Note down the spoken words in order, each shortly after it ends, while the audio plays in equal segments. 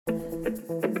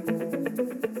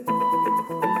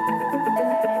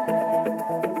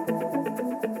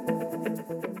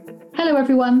Hello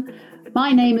everyone,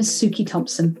 my name is Suki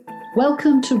Thompson.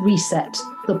 Welcome to Reset,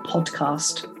 the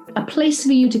podcast, a place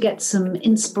for you to get some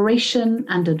inspiration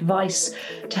and advice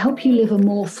to help you live a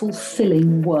more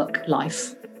fulfilling work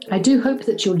life. I do hope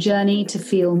that your journey to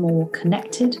feel more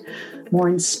connected, more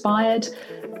inspired,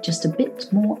 just a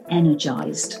bit more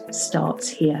energized starts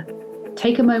here.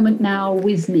 Take a moment now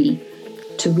with me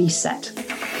to reset.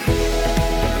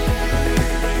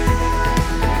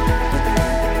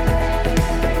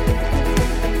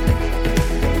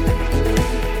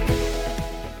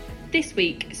 This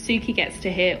week, Suki gets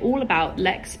to hear all about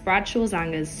Lex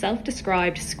Bradshaw-Zanger's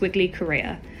self-described squiggly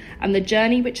career and the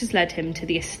journey which has led him to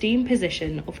the esteemed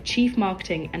position of Chief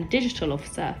Marketing and Digital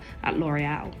Officer at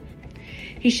L'Oréal.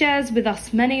 He shares with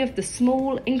us many of the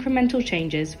small, incremental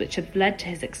changes which have led to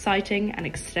his exciting and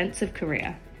extensive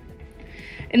career.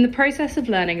 In the process of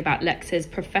learning about Lex's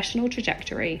professional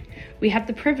trajectory, we have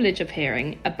the privilege of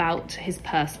hearing about his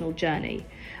personal journey,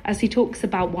 as he talks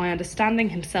about why understanding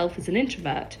himself as an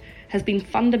introvert has been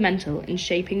fundamental in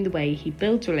shaping the way he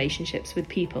builds relationships with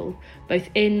people, both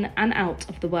in and out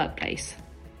of the workplace.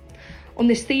 On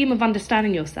this theme of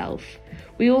understanding yourself,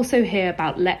 we also hear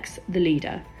about Lex the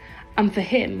leader, and for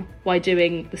him, why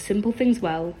doing the simple things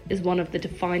well is one of the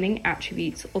defining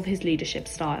attributes of his leadership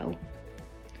style.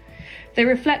 They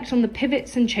reflect on the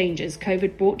pivots and changes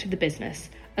COVID brought to the business,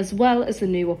 as well as the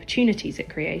new opportunities it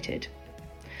created.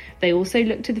 They also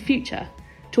look to the future,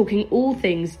 talking all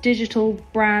things digital,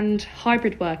 brand,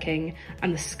 hybrid working,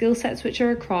 and the skill sets which are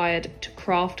required to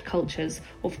craft cultures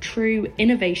of true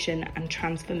innovation and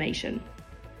transformation.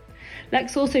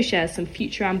 Lex also shares some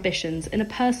future ambitions in a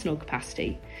personal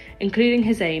capacity, including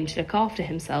his aim to look after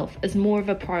himself as more of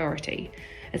a priority,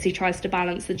 as he tries to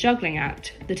balance the juggling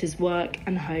act that is work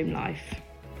and home life.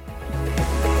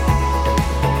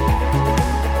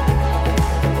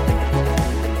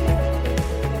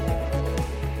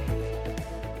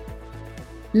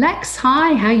 Lex,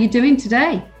 hi, how are you doing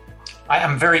today? I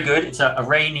am very good. It's a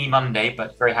rainy Monday,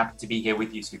 but very happy to be here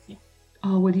with you, Suki.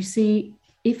 Oh, well, you see,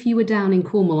 if you were down in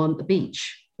Cornwall on the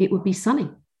beach, it would be sunny.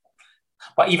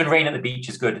 But even rain at the beach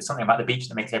is good. It's something about the beach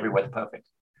that makes every weather perfect.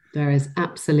 There is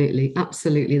absolutely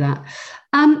that.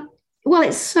 Well,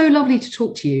 it's so lovely to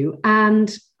talk to you.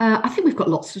 And I think we've got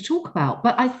lots to talk about.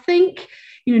 But I think,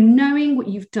 knowing what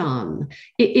you've done,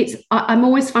 I'm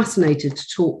always fascinated to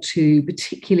talk to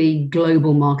particularly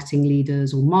global marketing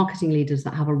leaders or marketing leaders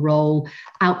that have a role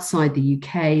outside the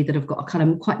UK, that have got a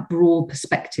kind of quite broad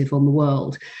perspective on the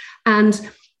world. And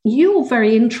you're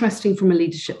very interesting from a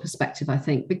leadership perspective, I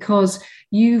think, because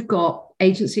you've got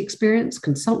agency experience,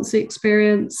 consultancy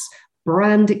experience,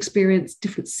 brand experience,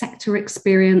 different sector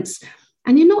experience,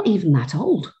 and you're not even that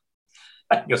old.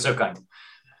 You're so kind.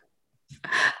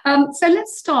 So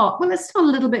let's start a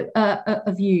little bit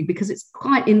of you, because it's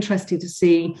quite interesting to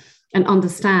see and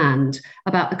understand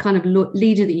about the kind of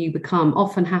leader that you become.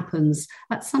 Often happens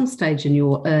at some stage in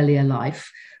your earlier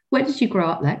life. Where did you grow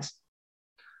up, Lex?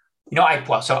 I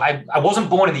wasn't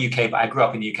born in the UK, but I grew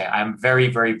up in the UK. I'm very,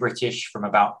 very British from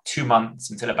about 2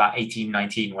 months until about 18,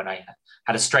 19, when I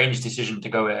had a strange decision to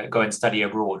go and study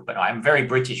abroad. But I'm very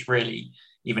British, really,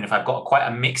 even if I've got quite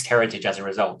a mixed heritage as a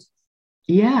result.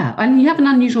 Yeah, and you have an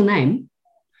unusual name.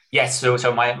 Yes,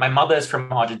 so my mother's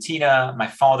from Argentina. My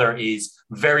father is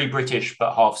very British,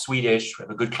 but half Swedish. We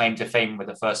have a good claim to fame with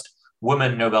the first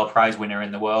woman Nobel Prize winner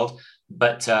in the world.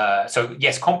 But so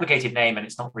yes, complicated name, and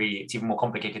it's even more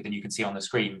complicated than you can see on the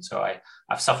screen. So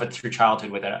I've suffered through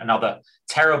childhood with another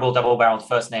terrible double-barreled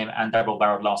first name and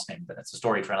double-barreled last name, but that's a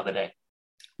story for another day.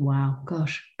 Wow,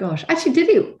 gosh. Actually, did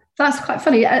you? That's quite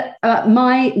funny.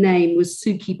 My name was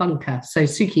Suki Bunker. So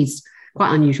Suki's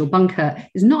quite unusual. Bunker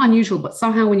is not unusual, but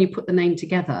somehow when you put the name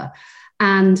together,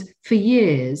 and for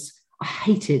years, I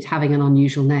hated having an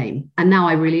unusual name, and now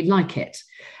I really like it.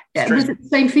 Was it the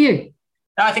same for you?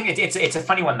 No, I think it's a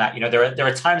funny one that, there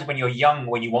are times when you're young,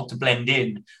 when you want to blend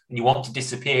in and you want to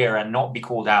disappear and not be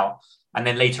called out. And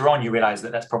then later on, you realize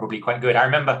that that's probably quite good. I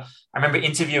remember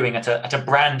interviewing at a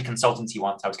brand consultancy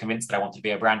once. I was convinced that I wanted to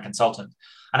be a brand consultant.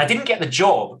 And I didn't get the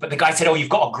job, but the guy said, "Oh, you've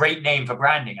got a great name for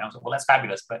branding." And I was like, "Well, that's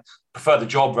fabulous, but I prefer the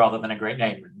job rather than a great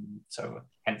name." And so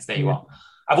hence there you are.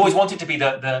 I've always wanted to be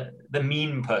the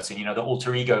meme person, the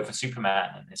alter ego for Superman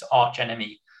and his arch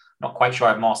enemy. Not quite sure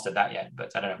I've mastered that yet,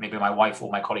 but I don't know, maybe my wife or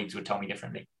my colleagues would tell me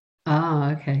differently.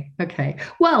 Ah, okay.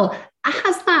 Well,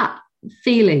 has that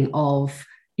feeling of,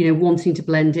 wanting to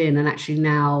blend in and actually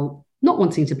now not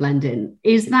wanting to blend in,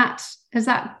 has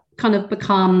that kind of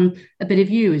become a bit of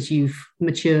you as you've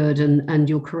matured and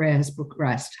your career has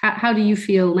progressed? How do you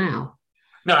feel now?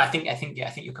 No, I think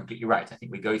you're completely right. I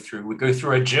think we go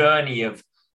through a journey of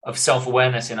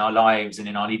self-awareness in our lives and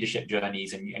in our leadership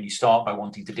journeys, and you start by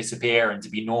wanting to disappear and to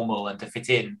be normal and to fit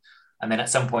in, and then at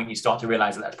some point you start to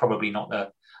realize that that's probably not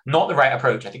the right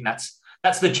approach. I think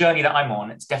that's the journey that I'm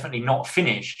on. It's definitely not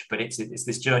finished, but it's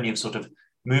this journey of sort of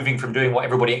moving from doing what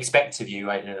everybody expects of you,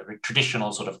 right? A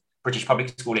traditional sort of British public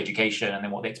school education, and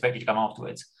then what they expect you to come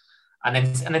afterwards. And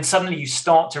then suddenly you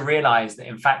start to realize that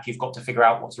in fact you've got to figure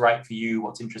out what's right for you,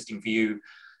 what's interesting for you.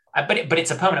 But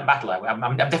it's a permanent battle.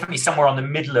 I'm definitely somewhere on the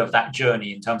middle of that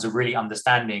journey in terms of really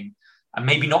understanding, and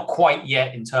maybe not quite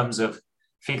yet in terms of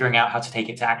figuring out how to take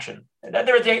it to action.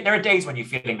 There are days when you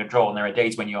feel in control, and there are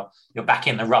days when you're back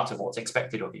in the rut of what's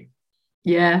expected of you.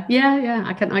 Yeah.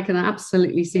 I can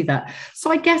absolutely see that.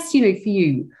 So I guess, for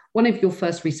you, one of your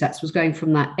first resets was going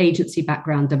from that agency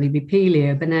background, WPP,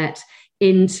 Leo Burnett,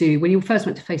 into when you first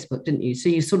went to Facebook, didn't you? So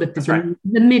you sort of did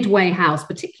the midway house,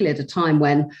 particularly at a time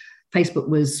when Facebook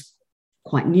was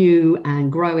quite new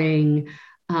and growing.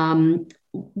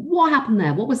 What happened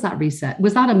there? What was that reset?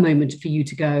 Was that a moment for you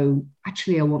to go,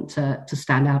 actually, I want to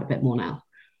stand out a bit more now?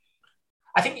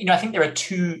 I think there are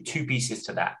two pieces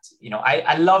to that.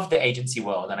 I love the agency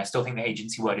world, and I still think the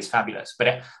agency world is fabulous.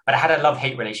 But I had a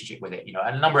love-hate relationship with it.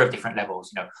 At a number of different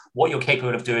levels. What you're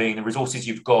capable of doing, the resources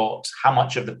you've got, how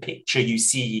much of the picture you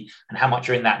see, and how much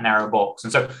you're in that narrow box.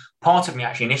 And so part of me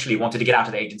actually initially wanted to get out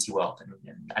of the agency world. And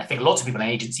I think lots of people in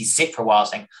agencies sit for a while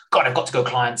saying, "God, I've got to go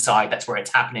client side. That's where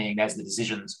it's happening. There's the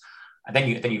decisions." And then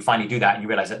you finally do that, and you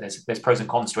realize that there's pros and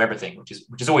cons to everything, which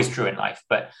is always true in life.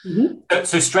 But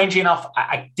so strangely enough,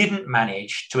 I didn't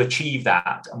manage to achieve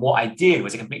that. And what I did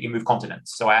was I completely moved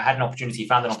continents. So I had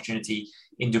found an opportunity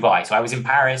in Dubai. So I was in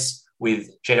Paris with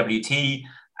JWT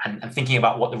and thinking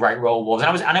about what the right role was. And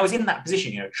I was in that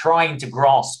position, trying to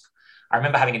grasp. I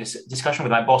remember having a discussion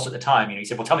with my boss at the time. He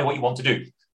said, "Well, tell me what you want to do."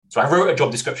 So I wrote a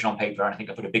job description on paper, and I think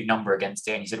I put a big number against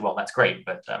it. And he said, "Well, that's great,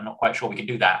 but I'm not quite sure we can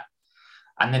do that."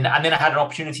 And then I had an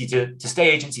opportunity to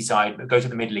stay agency side, but go to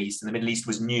the Middle East. And the Middle East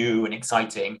was new and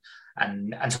exciting.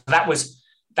 And so that was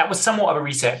somewhat of a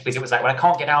reset, because it was like, well, I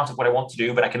can't get out of what I want to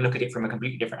do, but I can look at it from a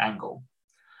completely different angle.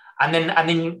 And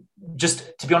then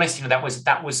just to be honest, that was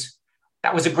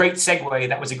a great segue.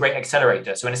 That was a great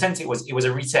accelerator. So in a sense, it was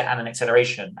a reset and an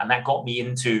acceleration. And that got me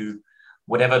into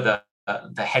whatever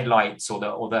the headlights or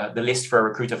the list for a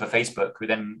recruiter for Facebook, who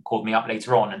then called me up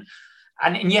later on.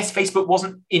 And yes, Facebook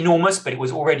wasn't enormous, but it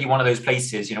was already one of those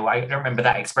places. I don't remember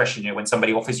that expression, when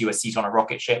somebody offers you a seat on a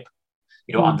rocket ship,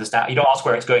 you don't understand, you don't ask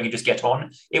where it's going, you just get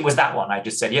on. It was that one. I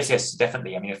just said, yes,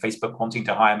 definitely. I mean, if Facebook wanting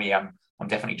to hire me, I'm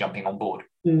definitely jumping on board.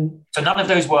 So none of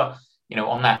those were,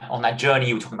 on that journey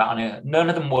you were talking about, none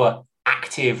of them were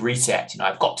active reset.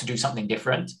 I've got to do something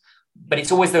different, but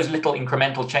it's always those little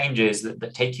incremental changes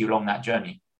that take you along that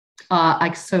journey.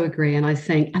 I so agree. And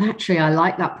actually, I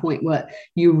like that point where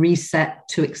you reset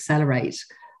to accelerate.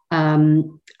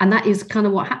 And that is kind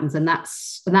of what happens. And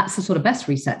that's the sort of best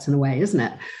resets in a way, isn't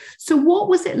it? So what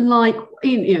was it like?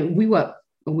 We've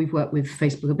worked with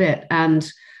Facebook a bit. And,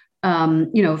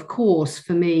 of course,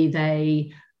 for me,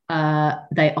 they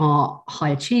are high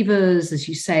achievers. As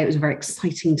you say, it was a very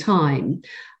exciting time.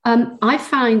 I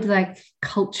find their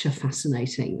culture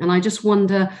fascinating. And I just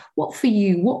wonder, what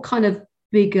kind of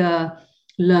bigger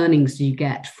learnings do you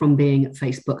get from being at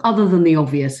Facebook, other than the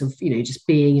obvious of, just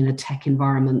being in a tech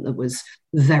environment that was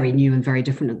very new and very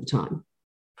different at the time?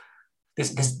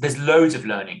 There's loads of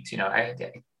learnings.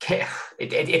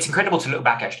 It's incredible to look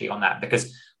back actually on that,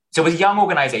 because so it was a young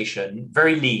organization,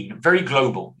 very lean, very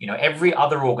global. Every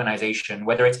other organization,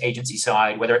 whether it's agency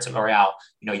side, whether it's a L'Oreal,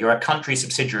 you're a country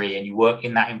subsidiary and you work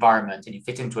in that environment and you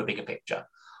fit into a bigger picture.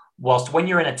 Whilst when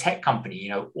you're in a tech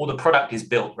company, all the product is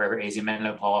built wherever it is in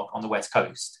Menlo Park on the West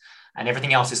Coast, and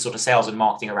everything else is sort of sales and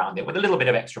marketing around it with a little bit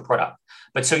of extra product.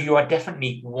 But so you are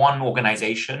definitely one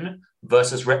organization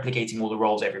versus replicating all the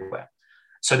roles everywhere.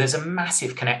 So there's a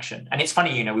massive connection. And it's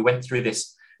funny, we went through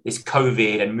this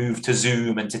COVID and moved to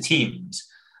Zoom and to Teams.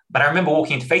 But I remember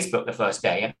walking into Facebook the first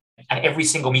day, and every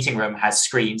single meeting room has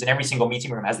screens, and every single meeting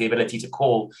room has the ability to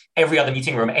call every other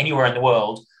meeting room anywhere in the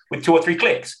world with 2 or 3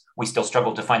 clicks. We still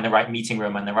struggle to find the right meeting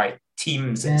room and the right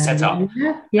Teams setup.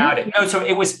 No, so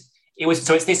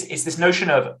it's this notion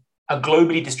of a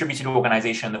globally distributed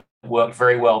organization that worked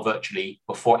very well virtually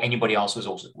before anybody else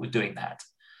was doing that.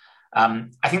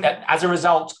 I think that as a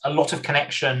result, a lot of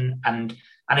connection and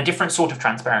a different sort of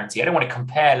transparency. I don't want to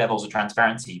compare levels of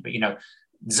transparency, but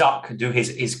Zuck do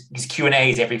his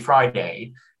Q&As every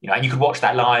Friday, and you could watch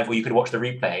that live or you could watch the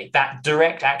replay. That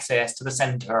direct access to the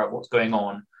center of what's going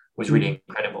on was really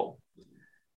incredible.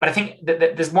 But I think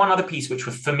that there's one other piece which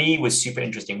was, for me, was super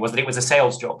interesting, was that it was a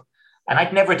sales job. And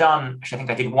I'd never done, actually, I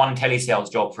think I did one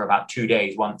telesales job for about 2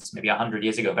 days once, maybe 100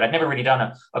 years ago, but I'd never really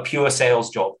done a pure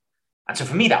sales job. And so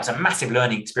for me, that was a massive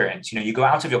learning experience. You go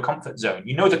out of your comfort zone,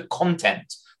 the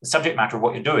content, the subject matter of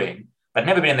what you're doing, but I'd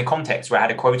never been in the context where I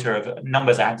had a quota of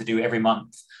numbers I had to do every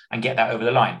month and get that over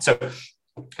the line. So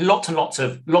lots and lots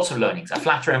of learnings, a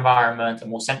flatter environment, a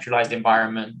more centralized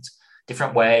environment,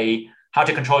 different way. How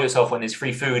to control yourself when there's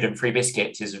free food and free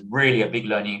biscuits is really a big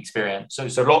learning experience.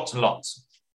 So lots and lots.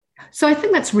 So I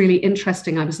think that's really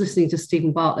interesting. I was listening to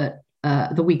Stephen Bartlett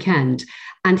the weekend,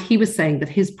 and he was saying that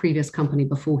his previous company,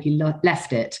 before he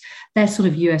left it, their sort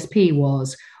of USP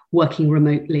was working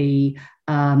remotely,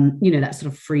 that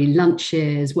sort of free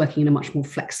lunches, working in a much more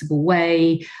flexible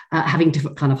way, having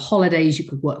different kind of holidays. You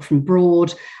could work from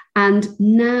abroad. And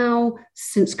now,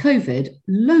 since COVID,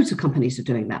 loads of companies are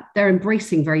doing that. They're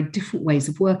embracing very different ways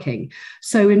of working.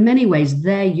 So in many ways,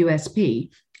 their USP,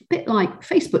 a bit like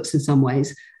Facebook's in some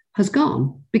ways, has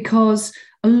gone, because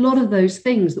a lot of those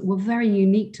things that were very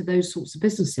unique to those sorts of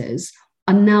businesses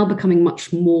are now becoming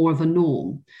much more of a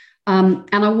norm. And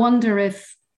I wonder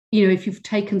if you've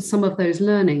taken some of those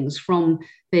learnings from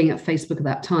being at Facebook at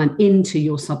that time into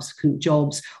your subsequent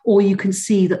jobs, or you can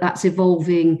see that that's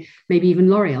evolving, maybe even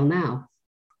L'Oreal now.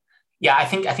 Yeah, I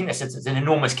think it's an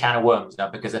enormous can of worms now,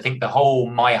 because I think the whole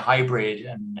my hybrid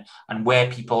and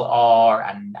where people are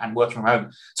and working from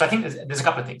home. So I think there's a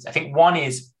couple of things. I think one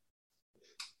is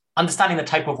understanding the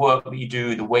type of work that you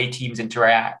do, the way teams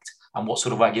interact, and what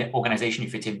sort of organization you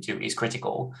fit into is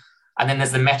critical. And then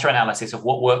there's the meta-analysis of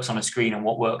what works on a screen and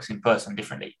what works in person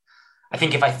differently. I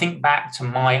think if I think back to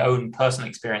my own personal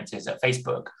experiences at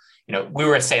Facebook, we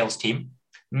were a sales team.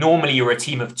 Normally, you're a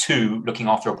team of 2 looking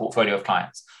after a portfolio of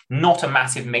clients, not a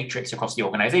massive matrix across the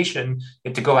organization. You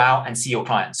have to go out and see your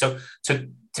clients. So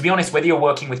to be honest, whether you're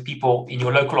working with people in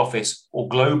your local office or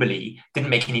globally didn't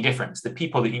make any difference. The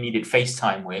people that you needed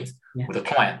FaceTime with were the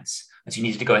clients. And so you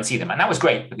needed to go and see them. And that was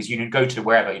great, because you could go to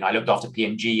wherever. I looked after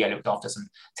P&G, I looked after some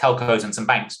telcos and some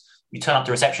banks. You turn up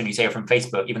to reception, you say you're from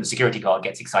Facebook, even the security guard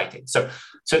gets excited. So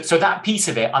that piece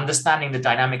of it, understanding the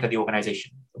dynamic of the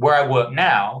organization. Where I work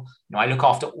now, I look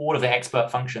after all of the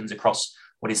expert functions across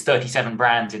what is 37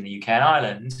 brands in the UK and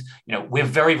Ireland. We're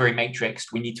very, very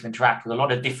matrixed. We need to interact with a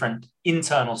lot of different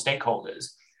internal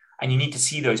stakeholders, and you need to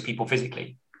see those people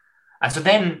physically. And so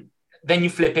then you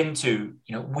flip into,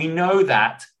 we know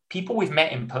that people we've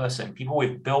met in person, people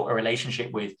we've built a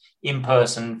relationship with in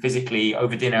person, physically,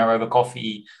 over dinner, over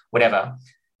coffee, whatever,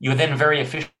 you're then very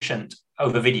efficient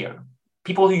over video.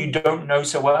 People who you don't know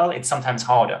so well, it's sometimes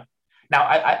harder. Now,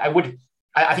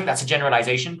 I think that's a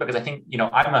generalization, because I think,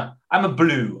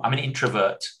 I'm an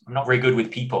introvert. I'm not very good with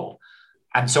people.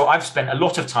 And so I've spent a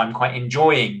lot of time quite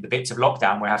enjoying the bits of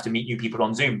lockdown where I have to meet new people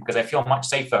on Zoom, because I feel much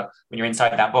safer when you're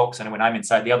inside that box and when I'm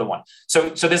inside the other one. So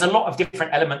there's a lot of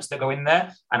different elements that go in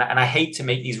there. And I hate to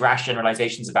make these rash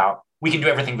generalizations about, we can do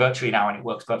everything virtually now and it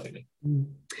works perfectly.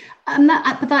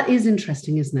 But that is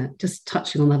interesting, isn't it? Just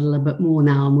touching on that a little bit more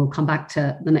now, and we'll come back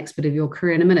to the next bit of your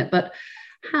career in a minute. But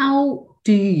how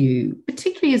do you,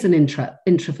 particularly as an introvert,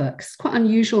 because it's quite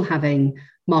unusual having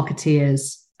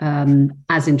marketeers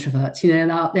as introverts,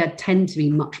 they tend to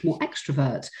be much more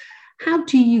extrovert. How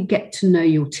do you get to know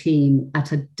your team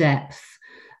at a depth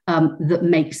that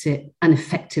makes it an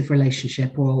effective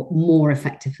relationship, or more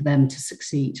effective for them to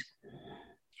succeed?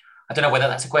 I don't know whether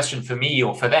that's a question for me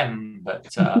or for them,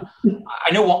 but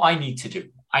I know what I need to do.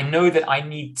 I know that I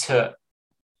need to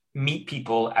meet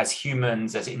people as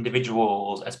humans, as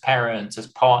individuals, as parents, as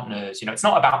partners. It's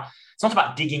not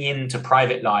about digging into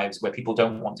private lives where people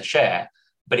don't want to share,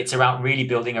 but it's about really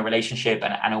building a relationship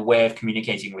and a way of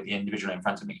communicating with the individual in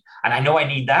front of me. And I know I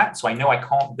need that. So I know I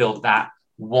can't build that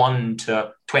 1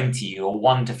 to 20 or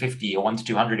 1 to 50 or 1 to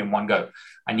 200 in one go.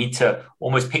 I need to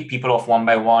almost pick people off one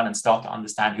by one and start to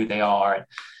understand who they are.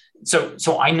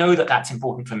 So I know that that's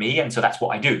important for me. And so that's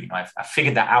what I do. I've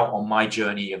figured that out on my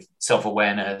journey of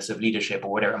self-awareness, of leadership,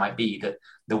 or whatever it might be, that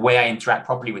the way I interact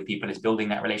properly with people is building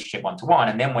that relationship one-to-one.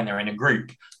 And then when they're in a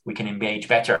group, we can engage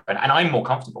better. And I'm more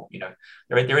comfortable.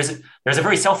 There is a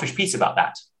very selfish piece about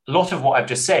that. A lot of what I've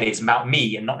just said is about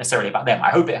me and not necessarily about them.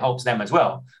 I hope it helps them as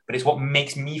well, but it's what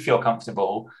makes me feel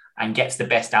comfortable and gets the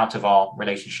best out of our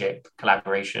relationship,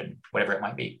 collaboration, whatever it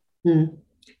might be. Mm.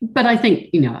 But I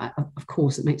think, of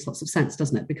course, it makes lots of sense,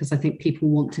 doesn't it? Because I think people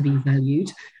want to be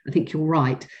valued. I think you're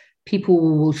right. People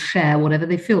will share whatever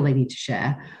they feel they need to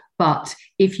share. But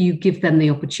if you give them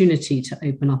the opportunity to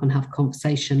open up and have a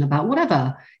conversation about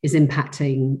whatever is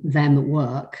impacting them at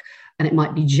work, and it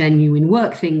might be genuine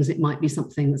work things, it might be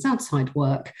something that's outside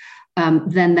work,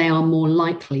 then they are more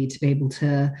likely to be able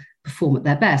to perform at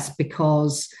their best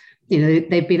because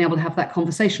they've been able to have that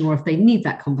conversation, or if they need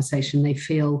that conversation, they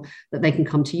feel that they can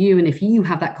come to you. And if you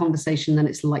have that conversation, then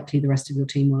it's likely the rest of your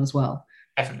team will as well.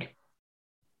 Definitely.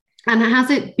 And has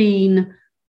it been,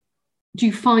 do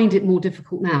you find it more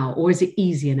difficult now, or is it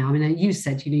easier now? I mean, you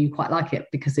said, you quite like it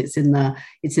because it's in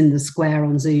the square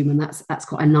on Zoom, and that's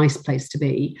quite a nice place to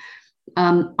be.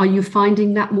 Are you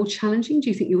finding that more challenging? Do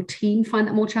you think your team find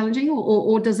that more challenging,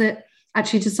 or does it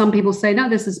actually, to some people say, no,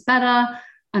 this is better,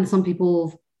 and some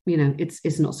people,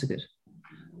 it's not so good?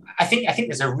 I think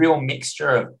there's a real mixture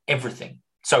of everything.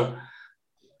 So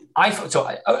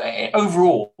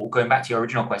overall, going back to your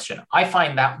original question, I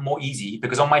find that more easy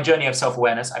because on my journey of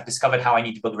self-awareness, I've discovered how I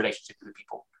need to build relationships with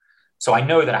people. So I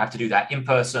know that I have to do that in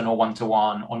person or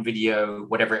one-to-one, on video,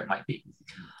 whatever it might be.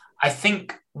 I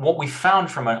think what we found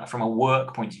from a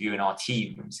work point of view in our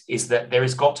teams is that there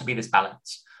has got to be this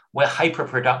balance. We're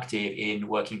hyper-productive in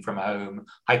working from home,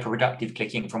 hyper-productive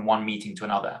clicking from one meeting to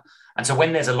another. And so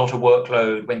when there's a lot of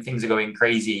workload, when things are going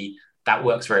crazy, that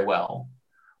works very well.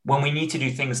 When we need to do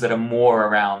things that are more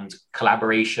around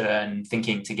collaboration,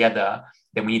 thinking together,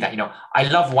 then we need that. I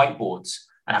love whiteboards,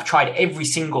 and I've tried every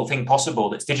single thing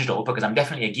possible that's digital because I'm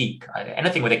definitely a geek.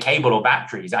 Anything with a cable or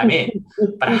batteries, I'm in.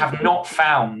 But I have not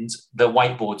found the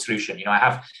whiteboard solution. I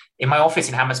have in my office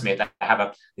in Hammersmith, I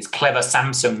have this clever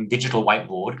Samsung digital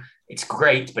whiteboard. It's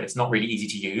great, but it's not really easy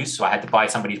to use. So I had to buy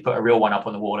somebody to put a real one up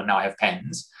on the wall, and now I have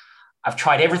pens. I've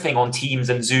tried everything on Teams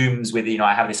and Zooms with,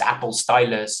 I have this Apple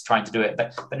stylus trying to do it,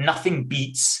 but nothing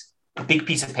beats a big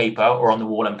piece of paper or on the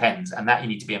wall and pens, and that you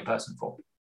need to be in person for.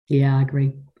 Yeah, I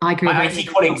agree. My IT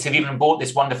colleagues have even bought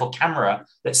this wonderful camera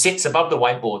that sits above the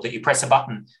whiteboard that you press a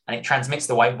button and it transmits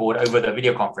the whiteboard over the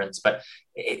video conference, but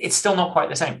it's still not quite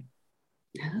the same.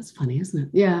 Yeah, that's funny, isn't it?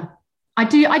 Yeah, I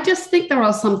do. I just think there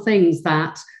are some things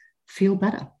that feel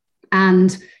better.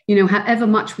 And, however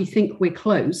much we think we're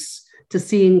close to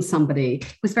seeing somebody,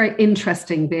 it was very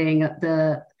interesting being at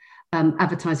the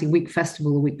Advertising Week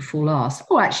Festival the week before last,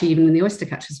 or actually even in the Oyster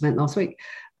Catchers event last week.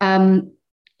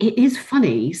 It is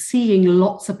funny seeing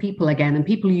lots of people again, and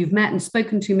people you've met and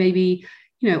spoken to maybe,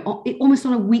 almost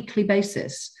on a weekly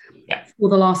basis for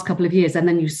the last couple of years, and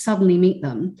then you suddenly meet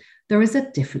them. There is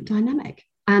a different dynamic.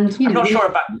 And I'm not sure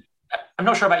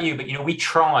about you, but we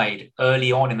tried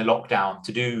early on in the lockdown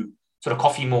to do sort of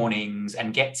coffee mornings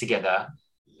and get together,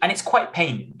 and it's quite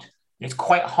pained. It's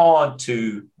quite hard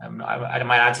to, I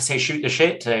might have to say, shoot the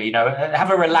shit, have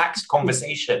a relaxed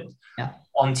conversation.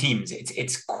 On Teams.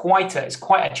 It's quite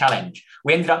a challenge.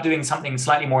 We ended up doing something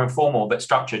slightly more informal but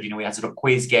structured. We had sort of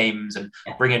quiz games and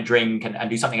bring a drink and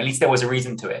do something. At least there was a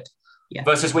reason to it. Yeah.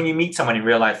 Versus when you meet someone in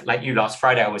real life, like you last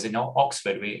Friday, I was in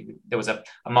Oxford. There was a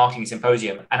marketing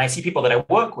symposium, and I see people that I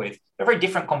work with. A very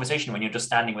different conversation when you're just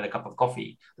standing with a cup of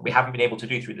coffee that we haven't been able to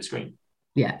do through the screen.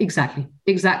 Yeah, exactly,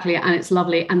 and it's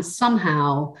lovely. And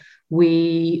somehow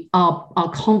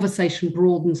our conversation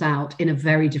broadens out in a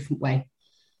very different way.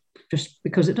 Just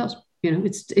because it does,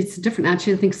 it's different.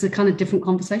 Actually, I think it's a kind of different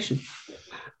conversation.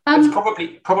 It's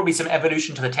probably some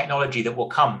evolution to the technology that will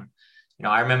come.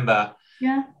 I remember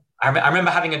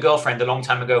having a girlfriend a long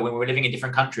time ago when we were living in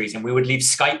different countries, and we would leave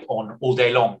Skype on all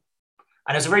day long.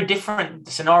 And it's a very different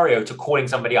scenario to calling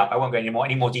somebody up. I won't go into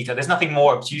any more detail. There's nothing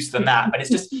more obtuse than that, but it's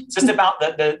just about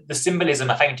the symbolism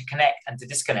of having to connect and to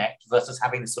disconnect versus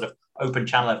having this sort of open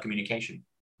channel of communication.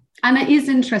 And it is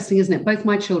interesting, isn't it? Both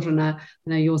my children I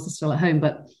know yours are still at home,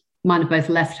 but mine have both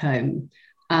left home.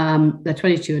 They're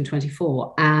 22 and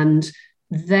 24. And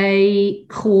they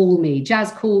call me.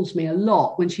 Jazz calls me a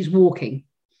lot when she's walking.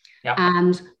 Yeah.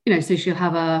 And, so she'll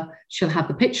have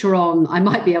the picture on. I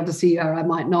might be able to see her. I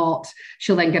might not.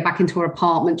 She'll then go back into her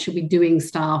apartment. She'll be doing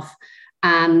stuff.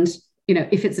 And,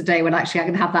 if it's a day when actually I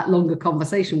can have that longer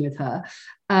conversation with her,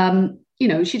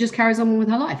 she just carries on with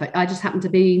her life. I just happen to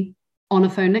be on a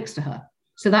phone next to her.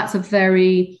 So that's a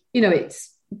very,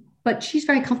 but she's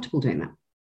very comfortable doing that.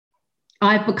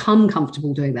 I've become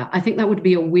comfortable doing that. I think that would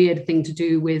be a weird thing to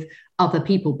do with other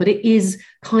people, but it is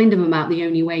kind of about the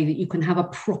only way that you can have a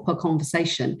proper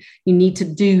conversation. You need to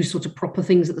do sort of proper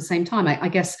things at the same time. I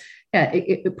guess,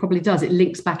 it probably does. It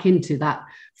links back into that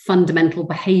fundamental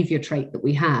behavior trait that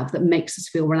we have that makes us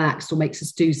feel relaxed or makes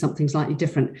us do something slightly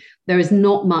different. There is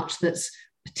not much that's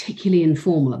particularly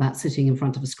informal about sitting in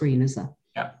front of a screen, is there?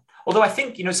 Yeah. Although I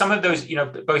think, some of those,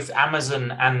 both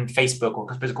Amazon and Facebook, or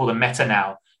it's called a Meta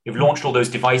now, you've launched all those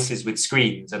devices with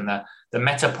screens, and the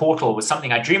Meta portal was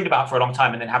something I dreamed about for a long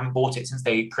time and then haven't bought it since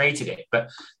they created it. But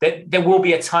there will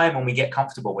be a time when we get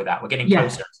comfortable with that. We're getting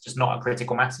closer. It's just not a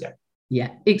critical mass yet.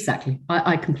 Yeah, exactly.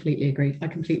 I completely agree. I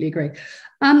completely agree.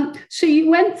 So you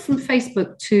went from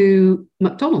Facebook to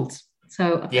McDonald's,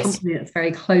 so a Yes. company that's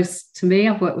very close to me.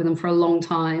 I've worked with them for a long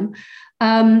time,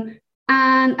 um,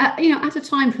 and at a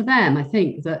time for them, I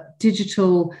think that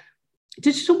digital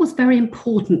was very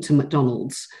important to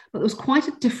McDonald's, but there was quite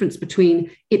a difference between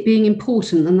it being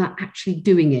important and that actually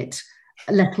doing it,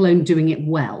 let alone doing it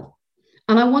well.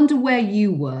 And I wonder where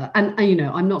you were. And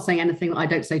I'm not saying anything that I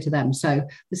don't say to them. So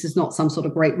this is not some sort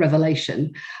of great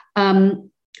revelation. And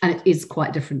it is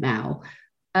quite different now.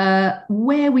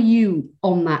 Where were you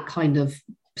on that kind of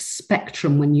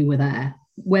spectrum when you were there?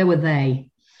 Where were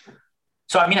they?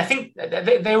 So, I mean, I think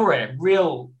they were at a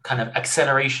real kind of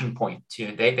acceleration point.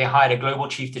 They hired a global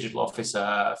chief digital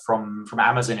officer from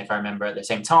Amazon, if I remember, at the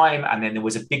same time. And then there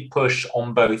was a big push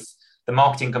on both the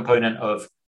marketing component of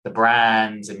the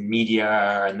brands and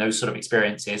media and those sort of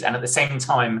experiences. And at the same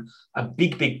time, a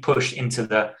big push into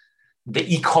the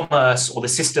e-commerce or the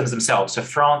systems themselves. So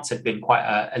France had been quite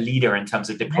a leader in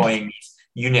terms of deploying these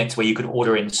units where you could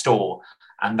order in store.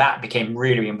 And that became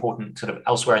really important sort of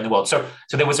elsewhere in the world. So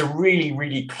there was a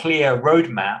really clear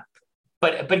roadmap.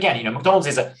 But again, McDonald's,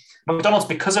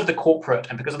 because of the corporate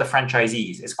and because of the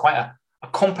franchisees, is quite a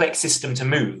complex system to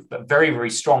move, but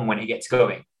very strong when it gets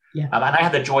going. Yeah. And I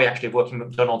had the joy actually of working with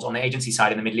McDonald's on the agency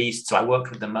side in the Middle East. So I worked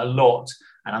with them a lot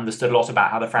and understood a lot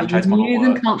about how the franchise model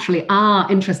worked. Them culturally.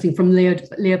 Interesting, from Leo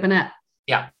Burnett.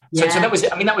 Yeah. So that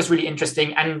was really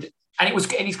interesting. And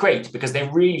it's great because they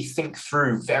really think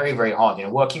through very hard.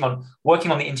 Working on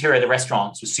the interior of the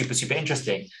restaurants was super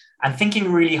interesting, and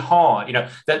thinking really hard.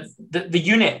 That the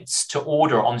units to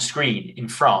order on screen in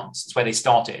France, is where they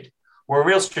started, were a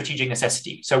real strategic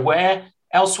necessity. So where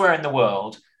elsewhere in the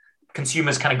world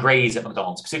consumers kind of graze at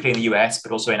McDonald's, particularly in the US,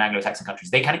 but also in Anglo-Saxon countries,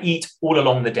 they kind of eat all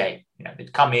along the day.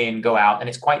 They'd come in, go out, and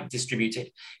it's quite distributed.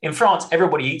 In France,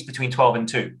 everybody eats between 12 and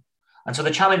 2. And so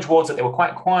the challenge was that they were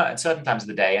quite quiet at certain times of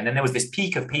the day. And then there was this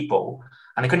peak of people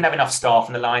and they couldn't have enough staff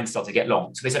and the lines started to get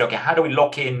long. So they said, okay, how do we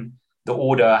lock in the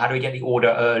order? How do we get the order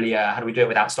earlier? How do we do it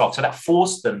without staff? So that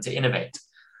forced them to innovate.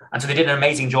 And so they did an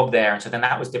amazing job there. And so then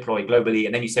that was deployed globally.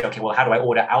 And then you said, okay, well, how do I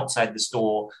order outside the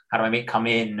store? How do I make come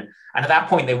in? And at that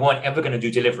point, they weren't ever going to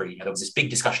do delivery. There was this big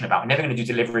discussion about never going to do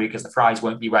delivery because the fries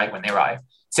won't be right when they arrive.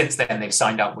 Since then, they've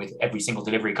signed up with every single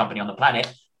delivery company on the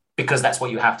planet because that's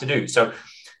what you have to do. So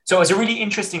it was a really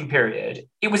interesting period.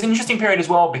 It was an interesting period as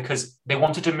well because they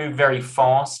wanted to move very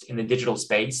fast in the digital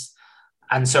space.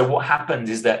 And so what happened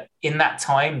is that in that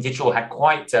time, digital had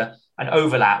quite an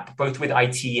overlap, both with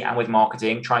IT and with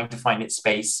marketing, trying to find its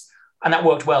space. And that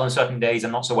worked well on certain days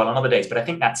and not so well on other days. But I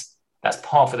think that's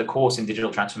par for the course in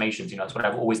digital transformations. It's what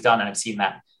I've always done. And I've seen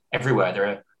that everywhere.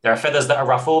 There are feathers that are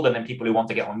ruffled and then people who want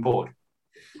to get on board.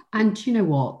 And you know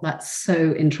what? That's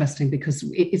so interesting because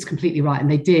it's completely right. And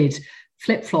they did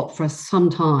flip-flop for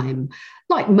some time,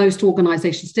 like most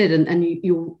organizations did. And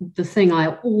the thing I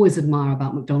always admire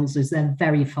about McDonald's is they're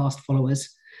very fast followers.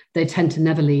 They tend to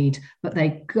never lead, but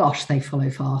they follow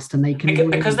fast, and they can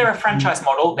because they're a franchise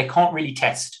model. They can't really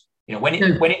test.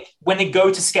 When they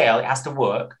go to scale, it has to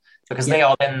work because they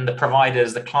are then the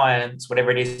providers, the clients, whatever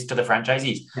it is, to the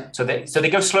franchisees. Yeah. So they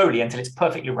go slowly until it's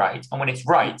perfectly right, and when it's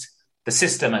right, the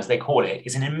system, as they call it,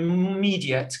 is an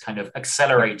immediate kind of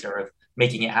accelerator of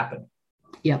making it happen.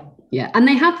 Yeah, and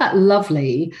they have that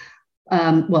lovely.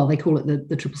 They call it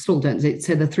the triple stool, don't they?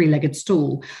 So the three-legged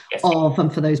stool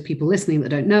and for those people listening that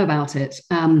don't know about it.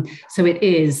 So it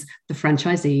is the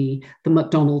franchisee, the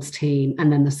McDonald's team,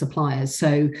 and then the suppliers.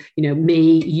 So,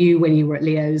 you, when you were at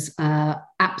Leo's,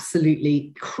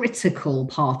 absolutely critical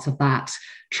part of that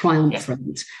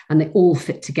triumvirate, and they all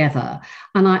fit together.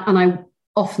 And I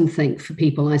often think for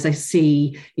people, as I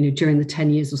see, during the 10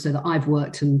 years or so that I've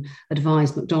worked and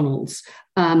advised McDonald's,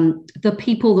 the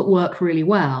people that work really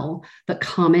well, that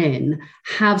come in,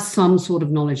 have some sort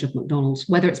of knowledge of McDonald's,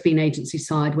 whether it's been agency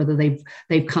side, whether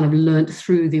they've kind of learnt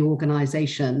through the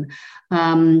organization.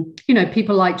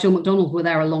 People like Jill McDonald were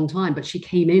there a long time, but she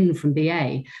came in from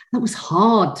BA. That was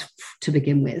hard to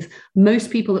begin with.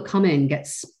 Most people that come in get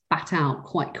spat out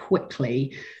quite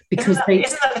quickly. Because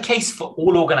isn't that the case for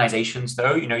all organizations,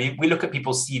 though? We look at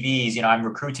people's CVs. I'm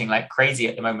recruiting like crazy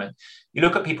at the moment. You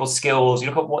look at people's skills, you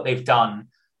look at what they've done.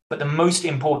 But the most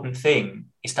important thing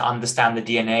is to understand the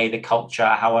DNA, the culture,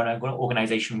 how an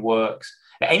organization works.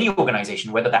 Any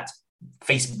organization, whether that's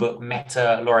Facebook,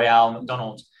 Meta, L'Oreal,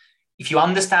 McDonald's, if you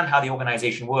understand how the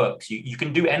organization works, you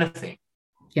can do anything.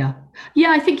 Yeah,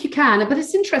 I think you can. But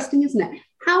it's interesting, isn't it?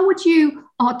 How would you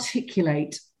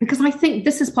articulate? Because I think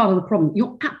this is part of the problem.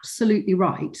 You're absolutely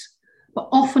right. But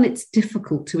often it's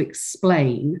difficult to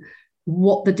explain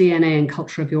what the DNA and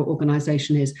culture of your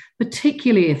organization is,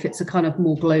 particularly if it's a kind of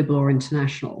more global or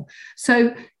international.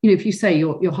 So, if you say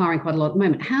you're hiring quite a lot at the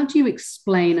moment, how do you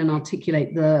explain and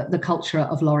articulate the culture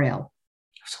of L'Oréal?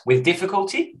 With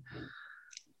difficulty?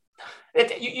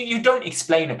 You don't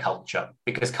explain a culture,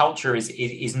 because culture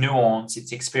is nuance,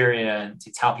 it's experience,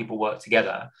 it's how people work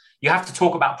together. You have to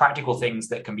talk about practical things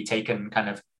that can be taken kind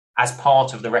of as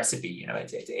part of the recipe.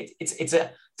 It's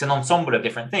an ensemble of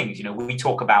different things. We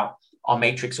talk about our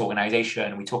matrix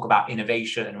organization, we talk about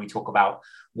innovation, we talk about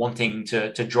wanting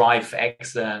to drive for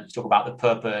excellence, talk about the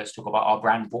purpose, talk about our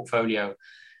brand portfolio.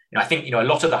 I think, a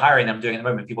lot of the hiring I'm doing at the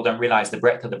moment, people don't realize the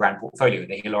breadth of the brand portfolio.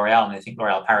 They hear L'Oréal and they think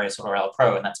L'Oréal Paris or L'Oréal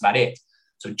Pro, and that's about it.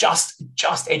 So just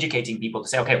educating people to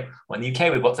say, okay, well, in the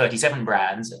UK, we've got 37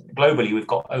 brands. Globally, we've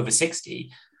got over 60.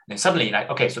 And suddenly,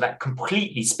 okay, so that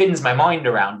completely spins my mind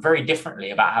around very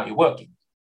differently about how you're working.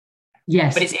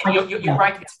 Yes. But you're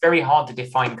right. It's very hard to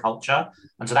define culture.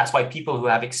 And so that's why people who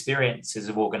have experiences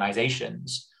of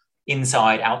organizations,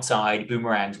 inside, outside,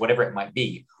 boomerangs, whatever it might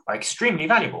be, are extremely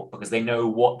valuable, because they know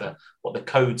what the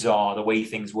codes are, the way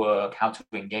things work, how to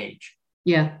engage.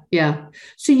 Yeah.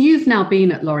 So you've now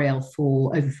been at L'Oréal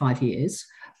for over 5 years.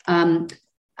 And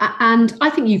I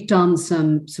think you've done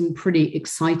some pretty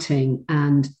exciting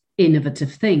and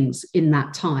innovative things in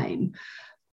that time.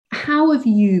 How have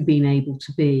you been able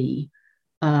to be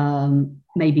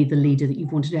maybe the leader that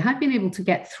you've wanted to do? How have you been able to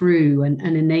get through and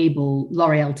enable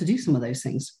L'Oréal to do some of those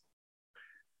things?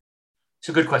 It's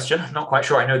a good question. I'm not quite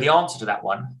sure I know the answer to that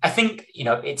one. I think,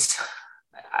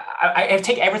 I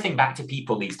take everything back to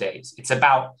people these days. It's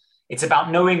about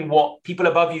knowing what people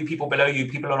above you, people below you,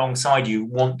 people alongside you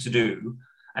want to do,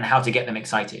 and how to get them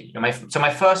excited. My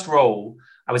first role,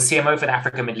 I was CMO for the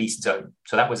Africa Middle East zone.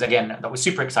 So that was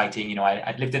super exciting.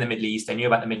 I'd lived in the Middle East. I knew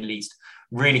about the Middle East.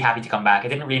 Really happy to come back. I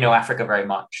didn't really know Africa very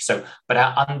much. But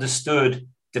I understood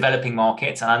developing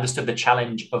markets, and I understood the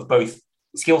challenge of both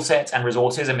skill sets and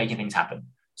resources and making things happen.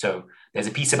 So there's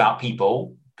a piece about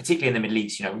people, particularly in the Middle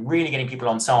East, really getting people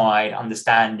on side,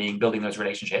 understanding, building those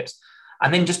relationships,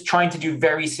 and then just trying to do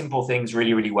very simple things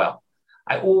really, really well.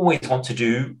 I always want to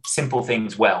do simple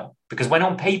things well, because when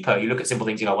on paper you look at simple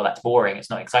things, you go, well, that's boring, it's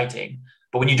not exciting.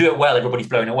 But when you do it well, everybody's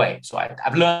blown away. So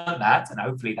I've learned that, and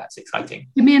hopefully that's exciting.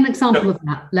 Give me an example of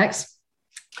that, Lex.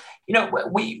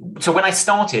 So when I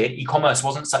started, e-commerce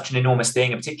wasn't such an enormous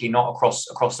thing, and particularly not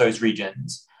across those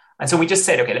regions. And so we just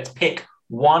said, okay, let's pick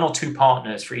 1 or 2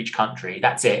 partners for each country.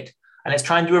 That's it. And let's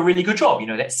try and do a really good job.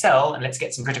 Let's sell and let's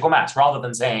get some critical mass, rather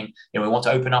than saying, we want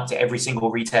to open up to every single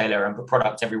retailer and put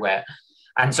products everywhere.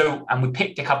 And we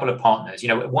picked a couple of partners.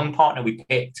 One partner we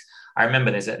picked, I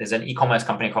remember there's an e-commerce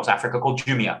company across Africa called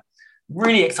Jumia.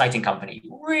 Really exciting company,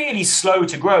 really slow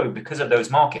to grow because of those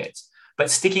markets, but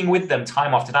sticking with them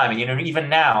time after time. And, even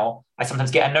now, I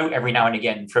sometimes get a note every now and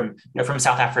again from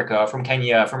South Africa, from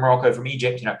Kenya, from Morocco, from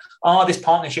Egypt, this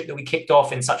partnership that we kicked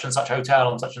off in such and such hotel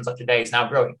on such and such a day is now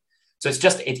growing. So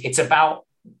it's about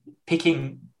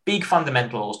picking big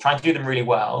fundamentals, trying to do them really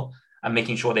well and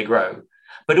making sure they grow,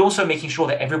 but also making sure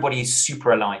that everybody is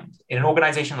super aligned. In an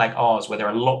organization like ours, where there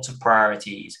are lots of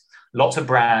priorities, lots of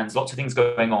brands, lots of things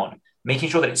going on, making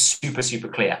sure that it's super, super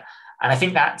clear. And I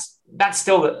think that's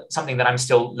still something that I'm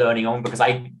still learning on, because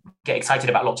I get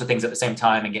excited about lots of things at the same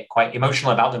time and get quite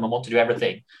emotional about them and want to do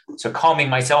everything. So calming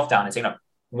myself down and saying, no,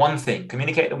 one thing,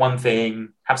 communicate the one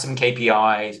thing, have some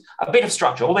KPIs, a bit of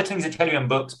structure, all the things that tell you in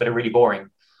books, but are really boring.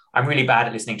 I'm really bad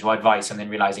at listening to advice and then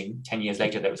realizing 10 years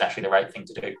later that it was actually the right thing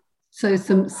to do. So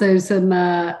some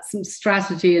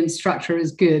strategy and structure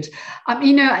is good.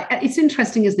 It's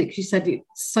interesting, isn't it? Because you said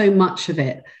so much of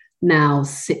it now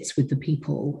sits with the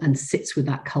people and sits with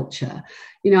that culture.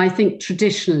 I think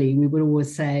traditionally we would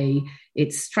always say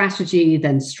it's strategy,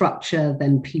 then structure,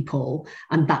 then people.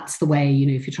 And that's the way,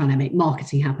 if you're trying to make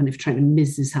marketing happen, if you're trying to make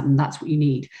business happen, that's what you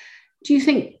need. Do you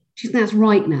think that's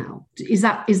right now? Is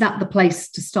that the place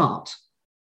to start?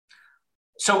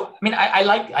 So, I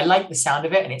like the sound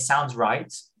of it, and it sounds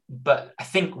right. But I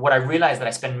think what I realized that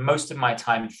I spend most of my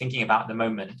time thinking about at the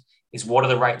moment is, what are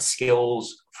the right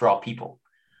skills for our people?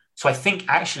 So I think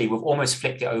actually we've almost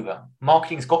flipped it over.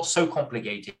 Marketing's got so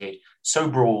complicated, so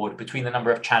broad, between the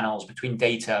number of channels, between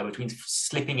data, between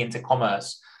slipping into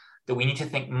commerce, that we need to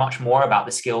think much more about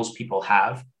the skills people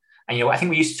have. And, I think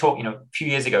we used to talk, a few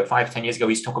years ago, 5-10 years ago,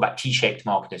 we used to talk about T-shaped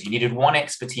marketers. You needed one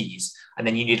expertise, and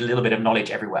then you need a little bit of knowledge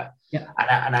everywhere. Yeah.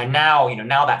 And I now,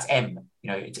 now that's M.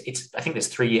 It's I think there's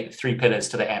three pillars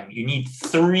to the M. You need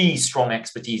 3 strong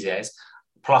expertises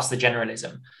plus the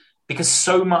generalism. Because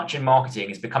so much in marketing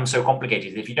has become so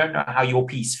complicated that if you don't know how your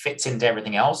piece fits into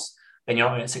everything else, then you're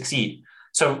not going to succeed.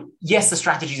 So yes, the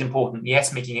strategy is important.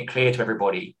 Yes, making it clear to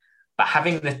everybody. But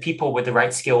having the people with the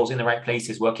right skills in the right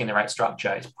places, working in the right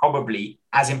structure is probably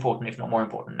as important, if not more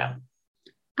important now.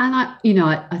 And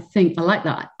I think I like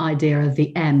that idea of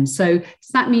the M. So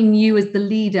does that mean you as the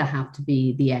leader have to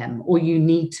be the M, or you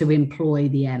need to employ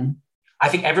the M? I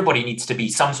think everybody needs to be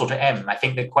some sort of M. I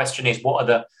think the question is, what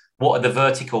are the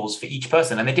verticals for each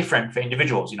person? And they're different for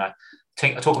individuals. I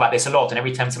talk about this a lot. And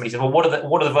every time somebody says, well, what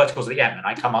are the verticals of the M? And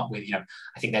I come up with,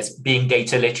 I think there's being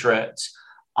data literate,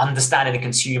 understanding the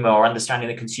consumer or understanding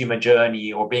the consumer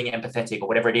journey, or being empathetic, or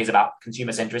whatever it is about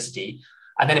consumer centricity.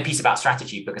 And then a piece about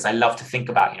strategy, because I love to think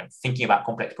about, thinking about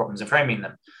complex problems and framing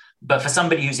them. But for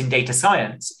somebody who's in data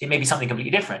science, it may be something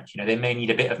completely different. They may need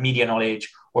a bit of media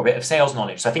knowledge or a bit of sales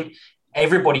knowledge. So I think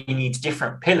everybody needs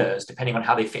different pillars depending on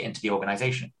how they fit into the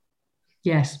organization.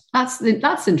 Yes, that's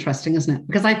interesting, isn't it?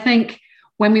 Because I think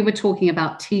when we were talking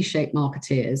about T-shaped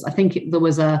marketeers, I think there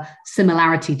was a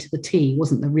similarity to the T,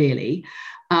 wasn't there, really?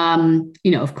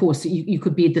 Of course, you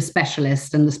could be the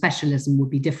specialist and the specialism would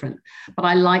be different. But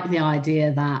I like the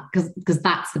idea that, because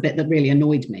that's the bit that really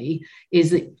annoyed me,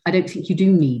 is that I don't think you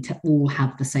do need to all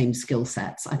have the same skill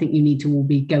sets. I think you need to all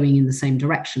be going in the same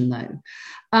direction, though.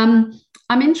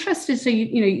 I'm interested. So,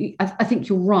 I think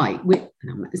you're right.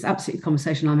 It's absolutely a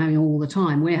conversation I'm having all the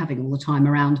time. We're having all the time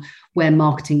around where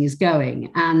marketing is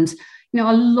going. And,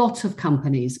 a lot of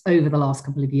companies over the last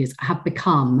couple of years have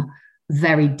become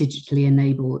very digitally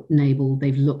enabled.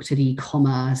 They've looked at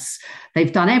e-commerce.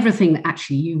 They've done everything that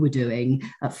actually you were doing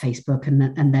at Facebook and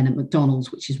then at McDonald's,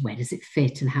 which is where does it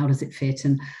fit and how does it fit?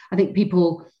 And I think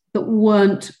people that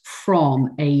weren't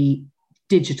from a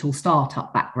digital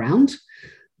startup background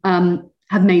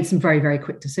have made some very, very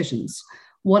quick decisions.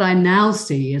 What I now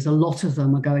see is a lot of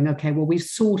them are going, okay, well, we've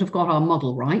sort of got our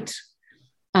model right.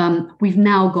 We've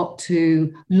now got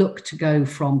to look to go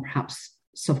from perhaps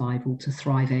survival to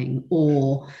thriving,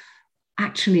 or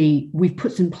actually we've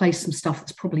put in place some stuff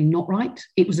that's probably not right.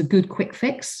 It was a good quick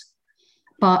fix,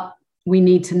 but we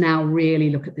need to now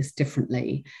really look at this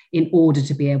differently in order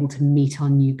to be able to meet our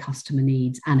new customer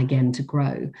needs and again to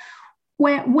grow.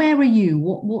 Where are you?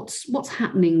 What's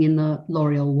happening in the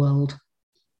L'Oreal world?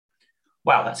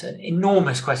 Wow, that's an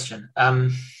enormous question.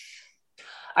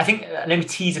 I think, let me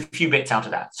tease a few bits out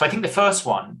of that. So I think the first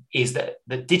one is that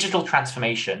the digital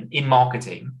transformation in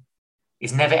marketing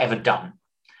is never, ever done.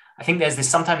 I think there's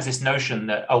sometimes this notion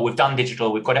that, we've done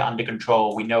digital, we've got it under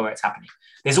control, we know where it's happening.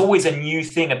 There's always a new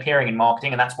thing appearing in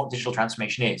marketing, and that's what digital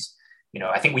transformation is.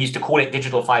 I think we used to call it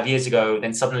digital 5 years ago,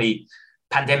 then suddenly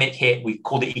pandemic hit, we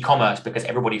called it e-commerce because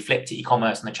everybody flipped to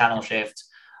e-commerce and the channel shift.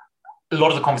 A lot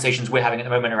of the conversations we're having at the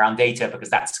moment around data, because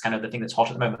that's kind of the thing that's hot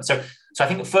at the moment. So I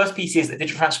think the first piece is that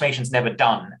digital transformation is never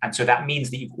done. And so that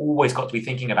means that you've always got to be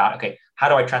thinking about, okay, how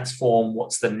do I transform?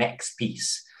 What's the next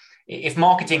piece? If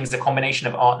marketing is a combination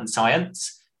of art and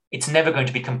science, it's never going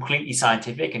to be completely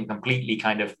scientific and completely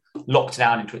kind of locked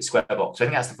down into its square box. So I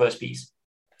think that's the first piece.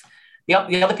 The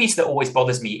other piece that always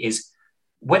bothers me is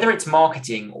whether it's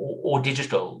marketing or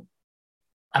digital,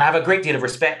 and I have a great deal of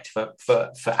respect for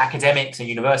academics and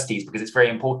universities because it's very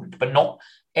important, but not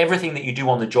everything that you do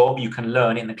on the job you can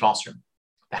learn in the classroom.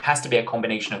 There has to be a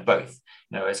combination of both.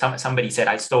 As somebody said,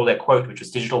 I stole their quote, which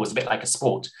was digital was a bit like a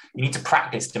sport. You need to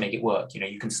practice to make it work.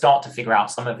 You can start to figure out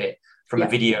some of it from a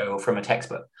video or from a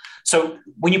textbook. So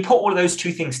when you put all of those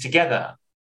two things together,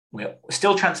 we're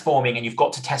still transforming and you've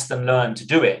got to test and learn to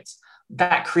do it.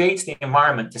 That creates the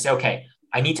environment to say, okay,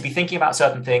 I need to be thinking about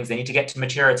certain things. They need to get to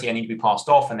maturity. I need to be passed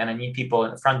off. And then I need people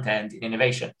at the front end in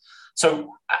innovation.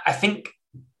 So I think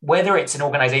whether it's an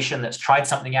organization that's tried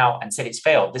something out and said it's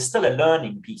failed, there's still a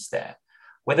learning piece there.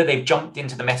 Whether they've jumped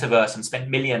into the metaverse and spent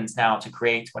millions now to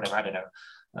create whatever, I don't know.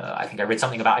 I think I read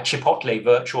something about a Chipotle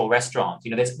virtual restaurant.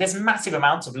 There's massive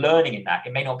amounts of learning in that.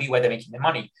 It may not be where they're making their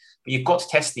money, but you've got to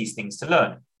test these things to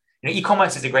learn.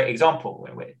 E-commerce is a great example.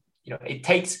 It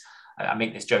takes, I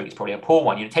make this joke, it's probably a poor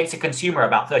one. It takes a consumer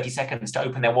about 30 seconds to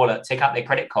open their wallet, take out their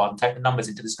credit card and type the numbers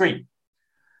into the screen.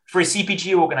 For a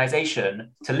CPG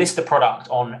organization to list the product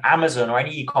on Amazon or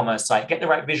any e-commerce site, get the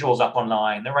right visuals up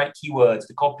online, the right keywords,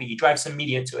 the copy, drive some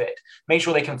media to it, make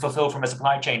sure they can fulfill from a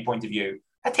supply chain point of view,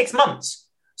 that takes months.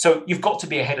 So you've got to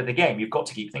be ahead of the game. You've got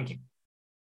to keep thinking.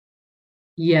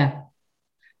 Yeah.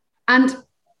 And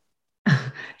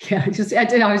yeah, I'm just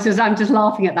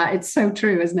laughing at that. It's so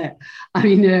true, isn't it? I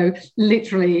mean,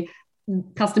 literally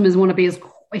customers want to be as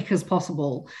quick as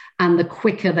possible. And the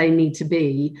quicker they need to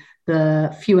be,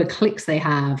 the fewer clicks they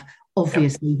have,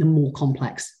 obviously, the more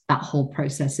complex that whole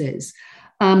process is.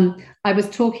 I was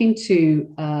talking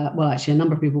to, actually a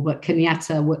number of people, but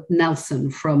Kenyatta Nelson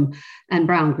from N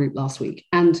Brown Group last week.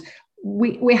 And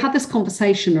we had this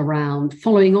conversation around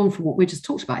following on from what we just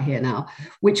talked about here now,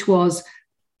 which was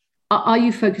are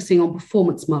you focusing on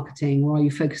performance marketing, or are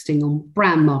you focusing on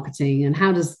brand marketing, and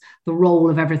how does the role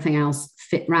of everything else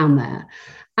fit around there?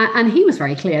 And he was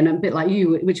very clear, and a bit like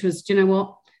you, which was, do you know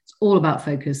what? It's all about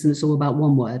focus, and it's all about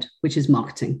one word, which is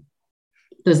marketing.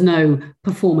 There's no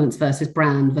performance versus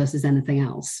brand versus anything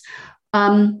else.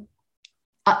 Are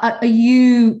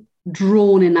you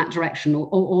drawn in that direction,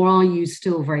 or are you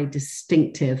still very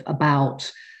distinctive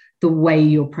about the way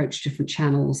you approach different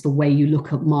channels, the way you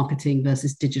look at marketing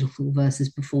versus digital versus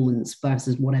performance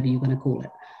versus whatever you're going to call it?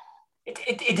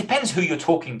 It depends who you're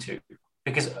talking to,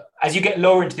 because as you get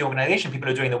lower into the organization, people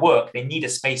are doing the work, they need a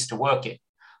space to work in.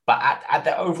 But at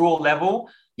the overall level,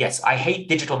 yes, I hate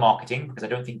digital marketing because I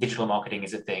don't think digital marketing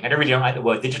is a thing. I don't like the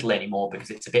word digital anymore because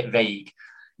it's a bit vague.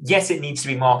 Yes, it needs to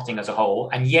be marketing as a whole.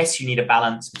 And yes, you need a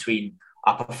balance between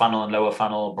upper funnel and lower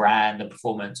funnel, brand and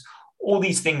performance. All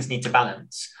these things need to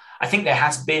balance. I think there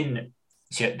has been,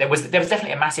 there was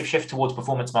definitely a massive shift towards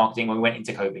performance marketing when we went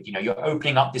into COVID. You're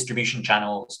opening up distribution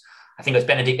channels. I think it's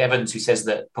Benedict Evans who says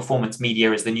that performance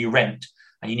media is the new rent.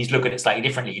 And you need to look at it slightly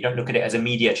differently. You don't look at it as a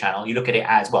media channel. You look at it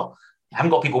as, well, I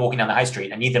haven't got people walking down the high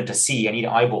street. I need them to see. I need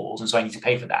eyeballs. And so I need to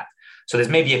pay for that. So there's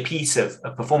maybe a piece of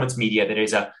performance media that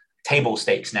is a table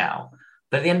stakes now.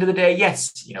 But at the end of the day,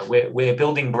 yes, we're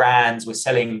building brands. We're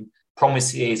selling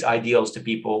promises, ideals to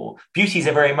people. Beauty is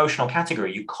a very emotional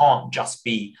category. You can't just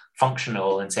be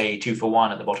functional and say 2 for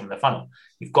 1 at the bottom of the funnel.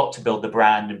 You've got to build the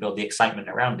brand and build the excitement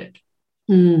around it.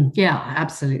 Yeah,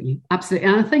 absolutely. Absolutely.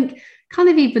 And I think kind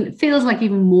of even, it feels like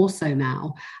even more so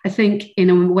now, I think in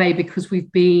a way, because we've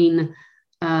been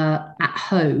at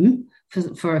home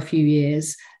for a few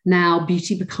years, now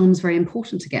beauty becomes very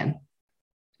important again.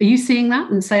 Are you seeing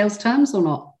that in sales terms or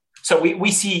not? So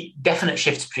we see definite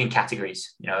shifts between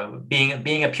categories.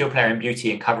 Being a pure player in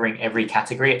beauty and covering every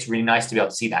category, it's really nice to be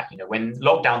able to see that. When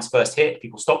lockdowns first hit,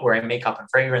 people stopped wearing makeup and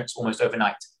fragrance almost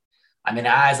overnight. And then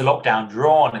as the lockdown drew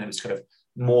on and it was kind of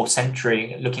more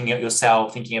centering, looking at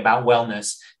yourself, thinking about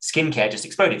wellness, skincare just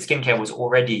exploded. Skincare was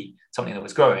already something that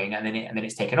was growing, and then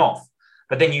it's taken off.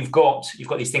 But then you've got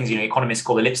these things, economists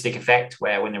call the lipstick effect,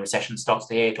 where when the recession starts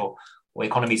to hit or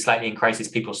economy is slightly in crisis,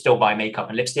 people still buy makeup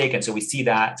and lipstick. And so we see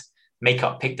that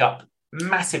makeup picked up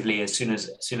massively as soon as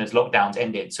lockdowns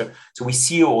ended. So we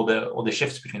see all the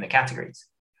shifts between the categories.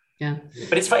 Yeah.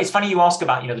 But it's funny you ask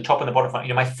about, the top and the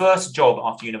bottom. My first job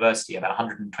after university about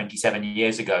 127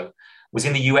 years ago was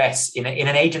in the US in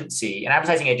an agency, an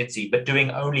advertising agency, but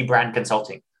doing only brand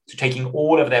consulting. So taking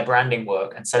all of their branding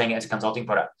work and selling it as a consulting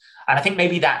product. And I think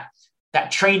maybe that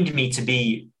trained me to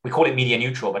be, we call it media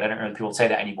neutral, but I don't know if people say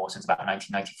that anymore since about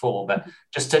 1994, but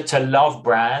just to love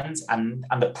brands and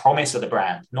the promise of the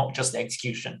brand, not just the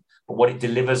execution, but what it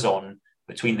delivers on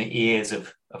between the ears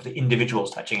of the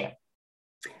individuals touching it.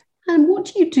 And what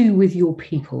do you do with your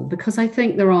people? Because I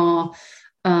think there are,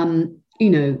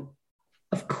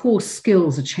 of course,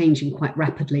 skills are changing quite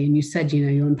rapidly. And you said,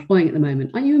 you're employing at the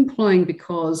moment. Are you employing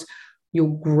because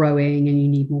you're growing and you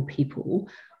need more people?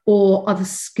 Or are the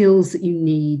skills that you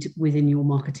need within your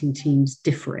marketing teams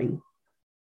differing?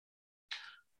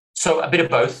 So a bit of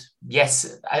both.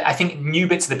 Yes, I think new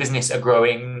bits of the business are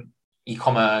growing.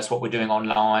 E-commerce, what we're doing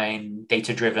online,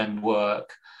 data-driven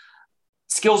work.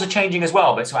 Skills are changing as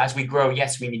well, but so as we grow,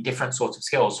 yes, we need different sorts of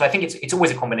skills. So I think it's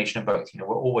always a combination of both. We're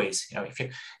always,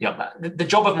 the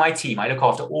job of my team, I look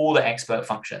after all the expert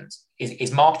functions,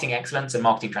 is marketing excellence and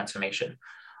marketing transformation,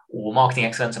 or marketing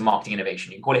excellence and marketing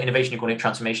innovation. You can call it innovation, you can call it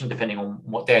transformation, depending on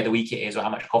what day of the week it is or how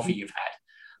much coffee you've had.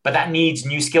 But that needs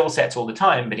new skill sets all the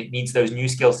time, but it needs those new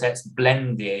skill sets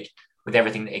blended with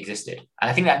everything that existed.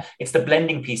 And I think that it's the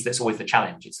blending piece that's always the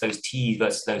challenge. It's those T's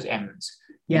versus those M's.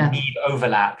 You need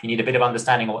overlap. You need a bit of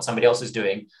understanding of what somebody else is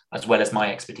doing, as well as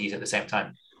my expertise at the same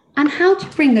time. And how do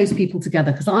you bring those people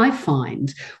together? Because I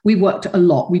find we do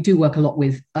work a lot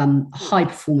with high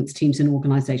performance teams in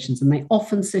organizations, and they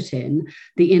often sit in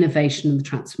the innovation and the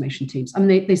transformation teams. I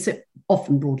mean, they sit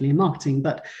often broadly in marketing,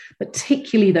 but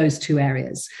particularly those two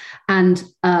areas. And,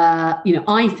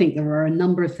 I think there are a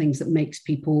number of things that makes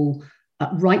people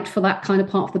right for that kind of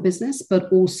part of the business,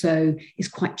 but also is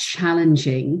quite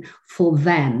challenging for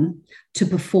them to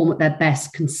perform at their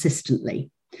best consistently.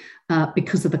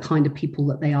 Because of the kind of people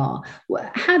that they are.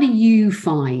 How do you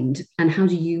find and how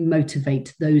do you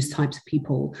motivate those types of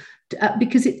people?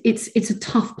 Because it's a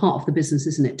tough part of the business,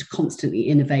 isn't it? To constantly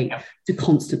innovate, to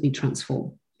constantly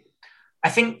transform. I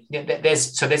think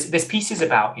there's pieces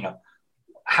about,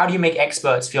 how do you make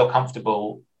experts feel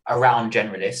comfortable around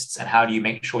generalists, and how do you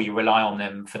make sure you rely on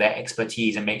them for their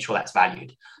expertise and make sure that's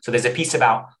valued? So there's a piece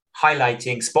about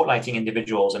spotlighting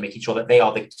individuals and making sure that they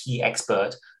are the key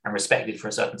expert and respected for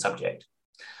a certain subject.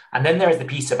 And then there is the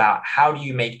piece about how do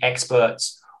you make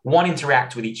experts one,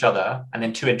 interact with each other, and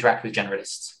then two, interact with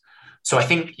generalists. So I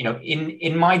think,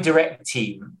 in my direct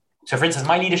team, so for instance,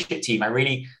 my leadership team, I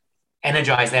really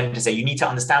energize them to say, you need to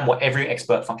understand what every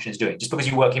expert function is doing. Just because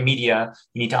you work in media,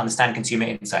 you need to understand consumer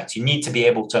insights. You need to be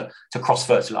able to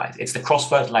cross-fertilize. It's the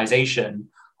cross-fertilization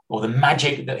or the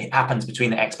magic that happens between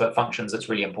the expert functions that's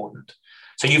really important.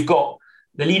 So you've got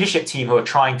the leadership team who are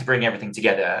trying to bring everything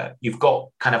together. You've got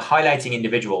kind of highlighting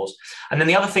individuals. And then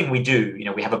the other thing we do,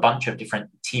 we have a bunch of different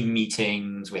team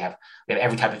meetings. We have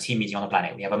every type of team meeting on the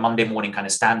planet. We have a Monday morning kind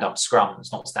of stand-up scrum.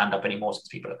 It's not stand-up anymore since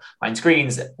people are behind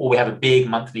screens, or we have a big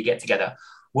monthly get-together.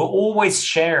 We're always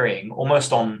sharing,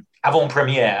 almost on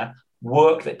avant-premiere,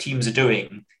 work that teams are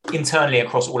doing internally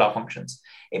across all our functions.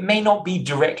 It may not be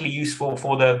directly useful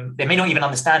for them. They may not even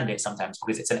understand it sometimes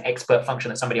because it's an expert function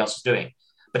that somebody else is doing.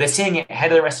 But they're seeing it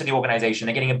ahead of the rest of the organization.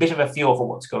 They're getting a bit of a feel for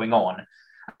what's going on.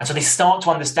 And so they start to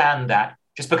understand that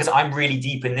just because I'm really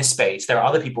deep in this space, there are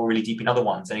other people really deep in other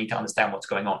ones. I need to understand what's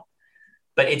going on.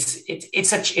 But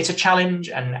it's a challenge.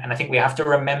 And I think we have to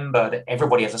remember that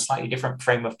everybody has a slightly different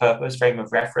frame of purpose, frame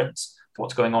of reference for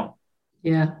what's going on.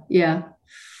 Yeah.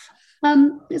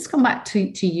 Let's come back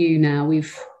to you now.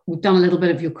 We've done a little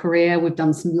bit of your career. We've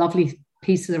done some lovely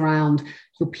pieces around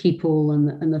your people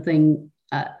and the thing,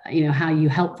 how you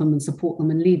help them and support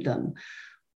them and lead them.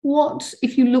 What,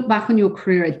 if you look back on your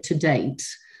career to date,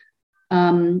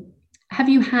 have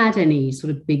you had any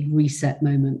sort of big reset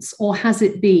moments, or has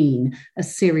it been a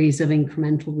series of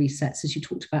incremental resets, as you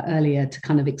talked about earlier, to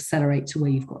kind of accelerate to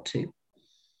where you've got to?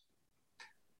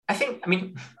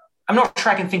 I'm not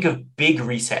sure I can think of big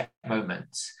reset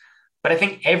moments, but I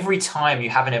think every time you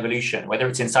have an evolution, whether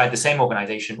it's inside the same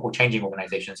organization or changing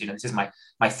organizations, this is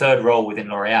my third role within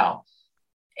L'Oréal.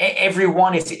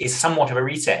 Everyone is somewhat of a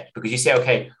reset, because you say,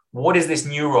 okay, what is this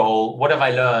new role? What have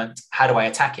I learned? How do I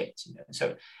attack it?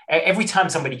 So every time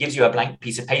somebody gives you a blank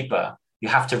piece of paper, you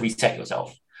have to reset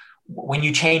yourself. When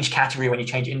you change category, when you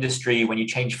change industry, when you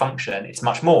change function, it's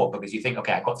much more, because you think,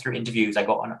 okay, I got through interviews, I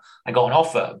got an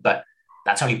offer, but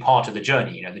that's only part of the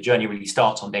journey. The journey really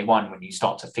starts on day one when you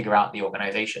start to figure out the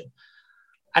organization.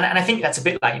 And I think that's a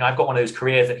bit like, I've got one of those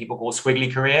careers that people call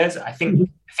squiggly careers. I think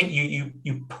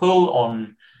you pull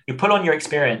on your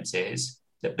experiences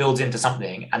that builds into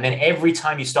something. And then every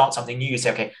time you start something new, you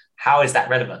say, okay, how is that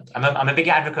relevant? I'm a big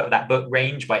advocate of that book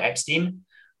Range by Epstein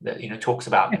that, talks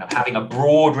about having a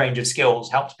broad range of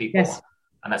skills helps people. Yes.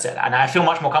 And that's it. And I feel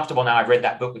much more comfortable now I've read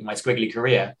that book with my squiggly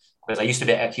career, because I used to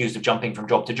be accused of jumping from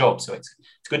job to job. So it's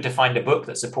good to find a book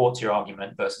that supports your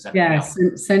argument versus anything else.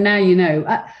 So now you know.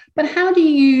 But how do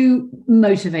you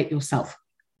motivate yourself?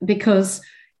 Because,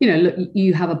 look,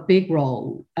 you have a big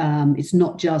role. It's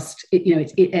not just,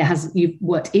 you've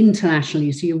worked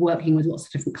internationally. So you're working with lots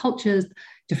of different cultures,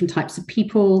 different types of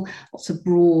people, lots of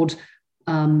broad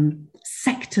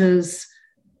sectors.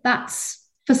 That's,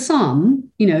 for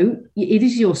some, it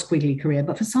is your squiggly career,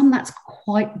 but for some, that's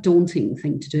quite a daunting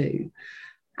thing to do.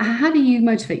 How do you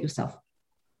motivate yourself?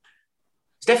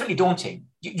 It's definitely daunting.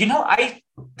 I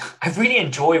really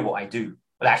enjoy what I do.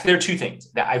 Well, actually, there are two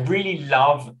things that I really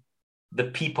love: the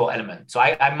people element. So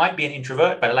I might be an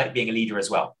introvert, but I like being a leader as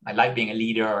well. I like being a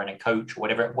leader and a coach, or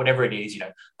whatever it is,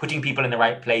 putting people in the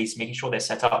right place, making sure they're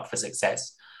set up for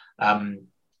success.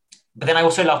 But then I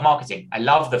also love marketing. I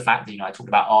love the fact that, I talked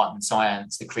about art and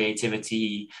science, the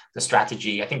creativity, the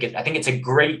strategy. I think it's a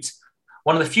great,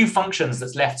 one of the few functions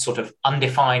that's left sort of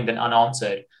undefined and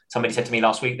unanswered. Somebody said to me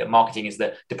last week that marketing is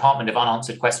the department of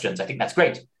unanswered questions. I think that's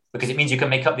great, because it means you can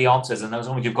make up the answers, and as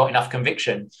long as you've got enough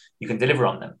conviction, you can deliver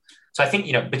on them. So I think,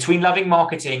 between loving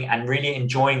marketing and really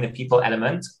enjoying the people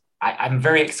element, I'm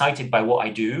very excited by what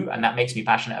I do, and that makes me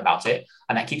passionate about it.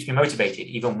 And that keeps me motivated,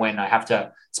 even when I have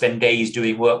to spend days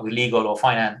doing work with legal or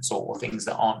finance or things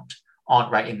that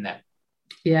aren't right in there.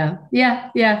 Yeah.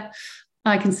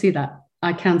 I can see that.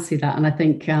 And I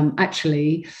think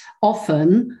actually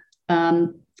often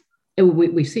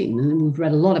we've seen, and we've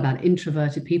read a lot about,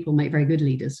 introverted people make very good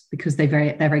leaders, because they're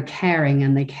very caring,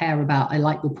 and they care about, I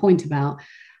like your point about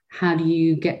how do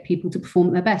you get people to perform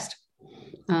at their best.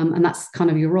 And that's kind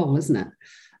of your role, isn't it?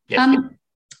 Yes.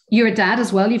 You're a dad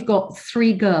as well. You've got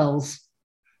 3 girls.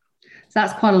 So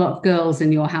that's quite a lot of girls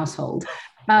in your household.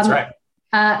 That's right.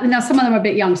 Now, some of them are a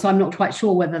bit young, so I'm not quite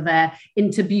sure whether they're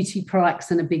into beauty products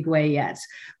in a big way yet.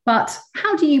 But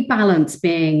how do you balance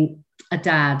being a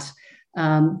dad,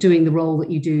 doing the role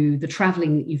that you do, the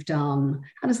traveling that you've done?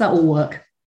 How does that all work?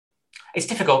 It's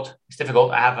difficult.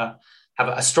 I have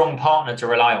a strong partner to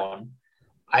rely on.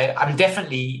 I'm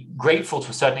definitely grateful to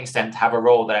a certain extent to have a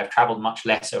role that I've traveled much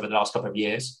less over the last couple of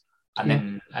years.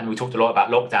 And we talked a lot about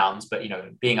lockdowns, but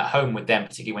being at home with them,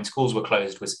 particularly when schools were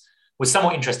closed, was was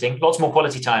somewhat interesting. Lots more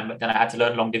quality time, but then I had to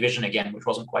learn long division again, which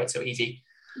wasn't quite so easy.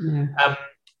 Yeah.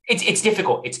 It's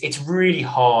difficult. It's really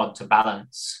hard to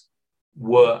balance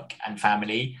work and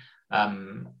family.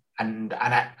 And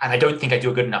I don't think I do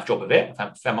a good enough job of it,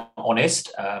 if I'm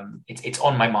honest. It's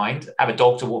on my mind. I have a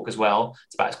dog to walk as well.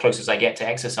 It's about as close as I get to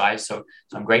exercise. So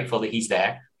I'm grateful that he's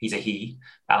there. He's a he,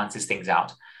 balances things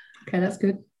out. Okay, that's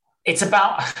good. It's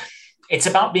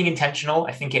about being intentional.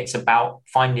 I think it's about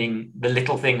finding the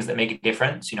little things that make a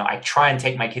difference. I try and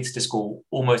take my kids to school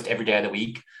almost every day of the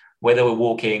week, whether we're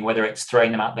walking, whether it's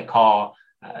throwing them out the car,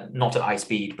 not at high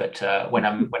speed, but when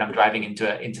I'm driving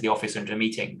into the office or into a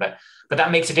meeting. But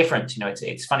that makes a difference.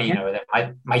 It's funny.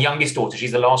 That my youngest daughter,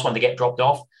 she's the last one to get dropped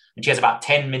off, and she has about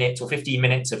 10 minutes or 15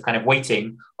 minutes of kind of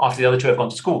waiting after the other two have gone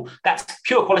to school. That's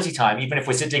pure quality time, even if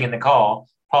we're sitting in the car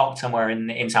parked somewhere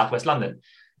in Southwest London.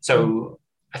 So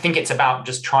I think it's about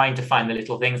just trying to find the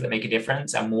little things that make a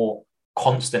difference and more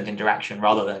constant interaction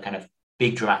rather than kind of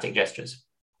big dramatic gestures.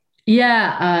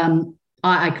 Yeah,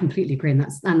 I completely agree.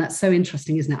 And that's so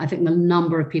interesting, isn't it? I think the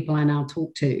number of people I now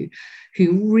talk to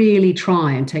who really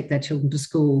try and take their children to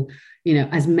school,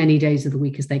 as many days of the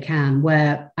week as they can,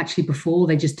 where actually before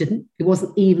they just didn't. It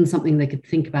wasn't even something they could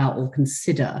think about or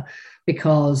consider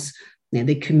because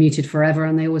they commuted forever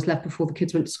and they always left before the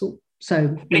kids went to school.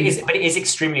 So, but it is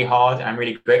extremely hard, and I'm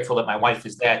really grateful that my wife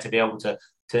is there to be able to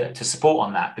support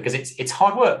on that, because it's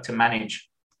hard work to manage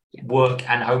work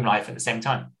and home life at the same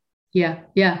time. Yeah.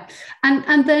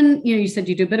 And then, you said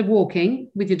you do a bit of walking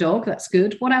with your dog. That's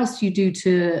good. What else do you do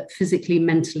to physically,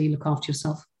 mentally look after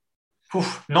yourself?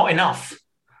 Not enough.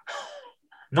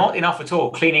 Not enough at all.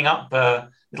 Cleaning up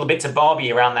little bits of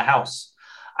Barbie around the house.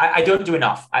 I don't do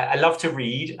enough. I love to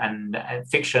read and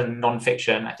fiction,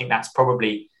 non-fiction. I think that's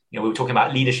probably, we were talking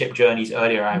about leadership journeys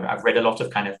earlier. I've read a lot of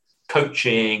kind of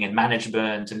coaching and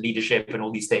management and leadership and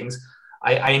all these things.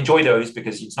 I enjoy those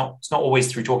because it's not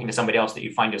always through talking to somebody else that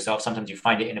you find yourself. Sometimes you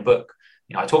find it in a book.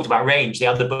 I talked about Range. The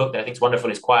other book that I think is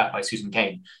wonderful is Quiet by Susan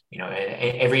Cain.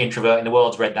 Every introvert in the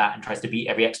world's read that and tries to beat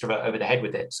every extrovert over the head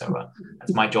with it. So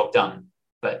that's my job done.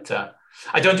 But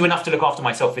I don't do enough to look after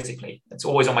myself physically. It's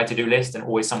always on my to-do list and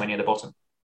always somewhere near the bottom.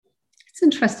 It's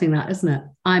interesting that, isn't it?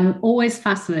 I'm always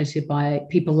fascinated by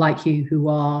people like you who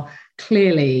are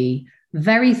clearly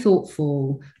very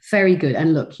thoughtful, very good.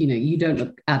 And look, you don't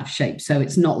look out of shape. So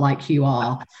it's not like you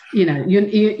are,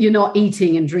 you're not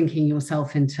eating and drinking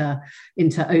yourself into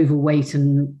overweight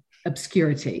and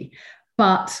obscurity.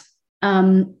 But,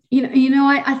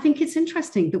 I think it's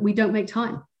interesting that we don't make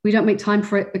time. We don't make time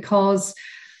for it because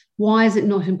why is it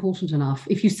not important enough?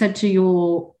 If you said to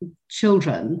your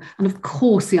children, and of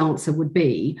course the answer would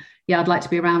be, I'd like to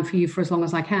be around for you for as long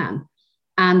as I can.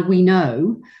 And we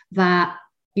know that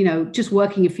just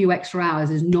working a few extra hours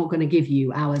is not going to give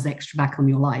you hours extra back on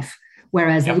your life.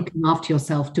 Whereas looking after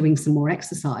yourself, doing some more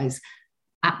exercise,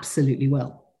 absolutely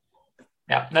will.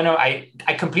 Yeah, no, I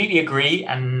completely agree.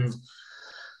 And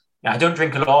I don't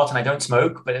drink a lot and I don't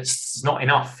smoke, but it's not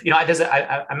enough.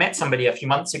 I met somebody a few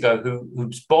months ago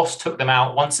whose boss took them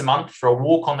out once a month for a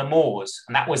walk on the moors.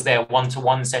 And that was their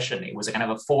one-to-one session. It was a kind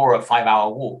of a 4 or 5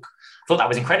 hour walk. I thought that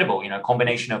was incredible, a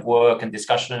combination of work and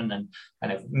discussion and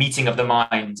kind of meeting of the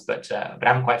minds, but I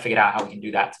haven't quite figured out how we can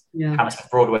do that. Yeah. Hammersmith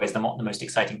Broadway is not the most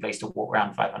exciting place to walk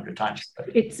around 500 times.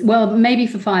 Well, maybe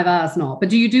for 5 hours not, but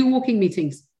do you do walking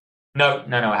meetings? No,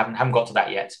 I haven't got to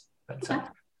that yet. But,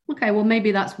 okay, well,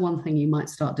 maybe that's one thing you might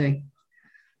start doing.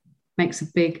 Makes a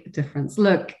big difference.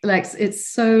 Look, Lex, it's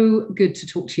so good to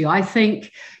talk to you. I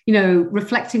think,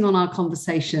 reflecting on our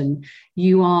conversation,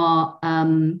 you are...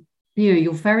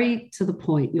 you're very to the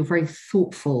point. You're very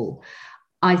thoughtful.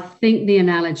 I think the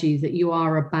analogy that you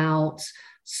are about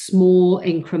small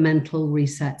incremental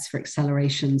resets for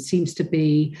acceleration seems to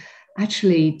be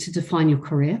actually to define your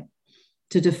career,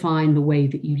 to define the way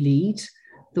that you lead,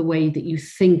 the way that you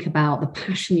think about the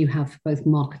passion you have for both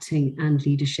marketing and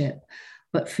leadership,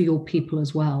 but for your people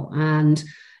as well. And,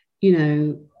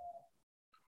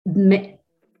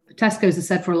 Tesco's has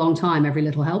said for a long time, every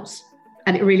little helps.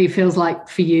 And it really feels like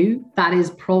for you, that is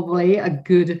probably a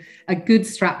good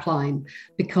strapline,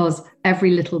 because every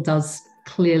little does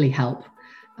clearly help.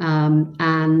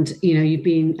 And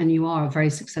you are a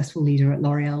very successful leader at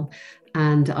L'Oreal.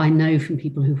 And I know from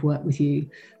people who've worked with you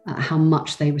how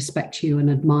much they respect you and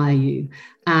admire you.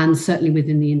 And certainly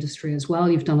within the industry as well,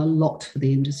 you've done a lot for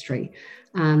the industry,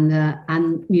 and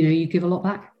you give a lot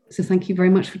back. So thank you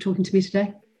very much for talking to me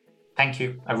today. Thank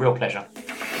you. A real pleasure.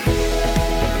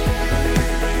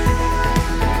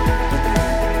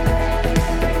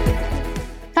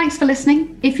 Thanks for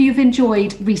listening. If you've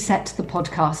enjoyed Reset the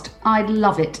podcast, I'd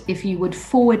love it if you would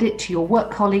forward it to your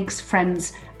work colleagues,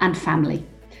 friends, and family.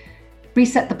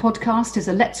 Reset the Podcast is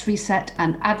a Let's Reset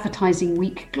and Advertising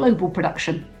Week global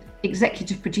production.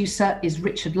 Executive producer is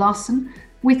Richard Larson,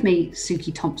 with me,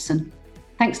 Suki Thompson.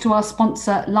 Thanks to our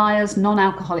sponsor, Lyre's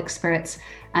Non-Alcoholic Spirits,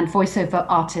 and voiceover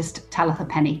artist Talitha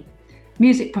Penny.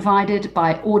 Music provided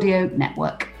by Audio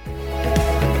Network.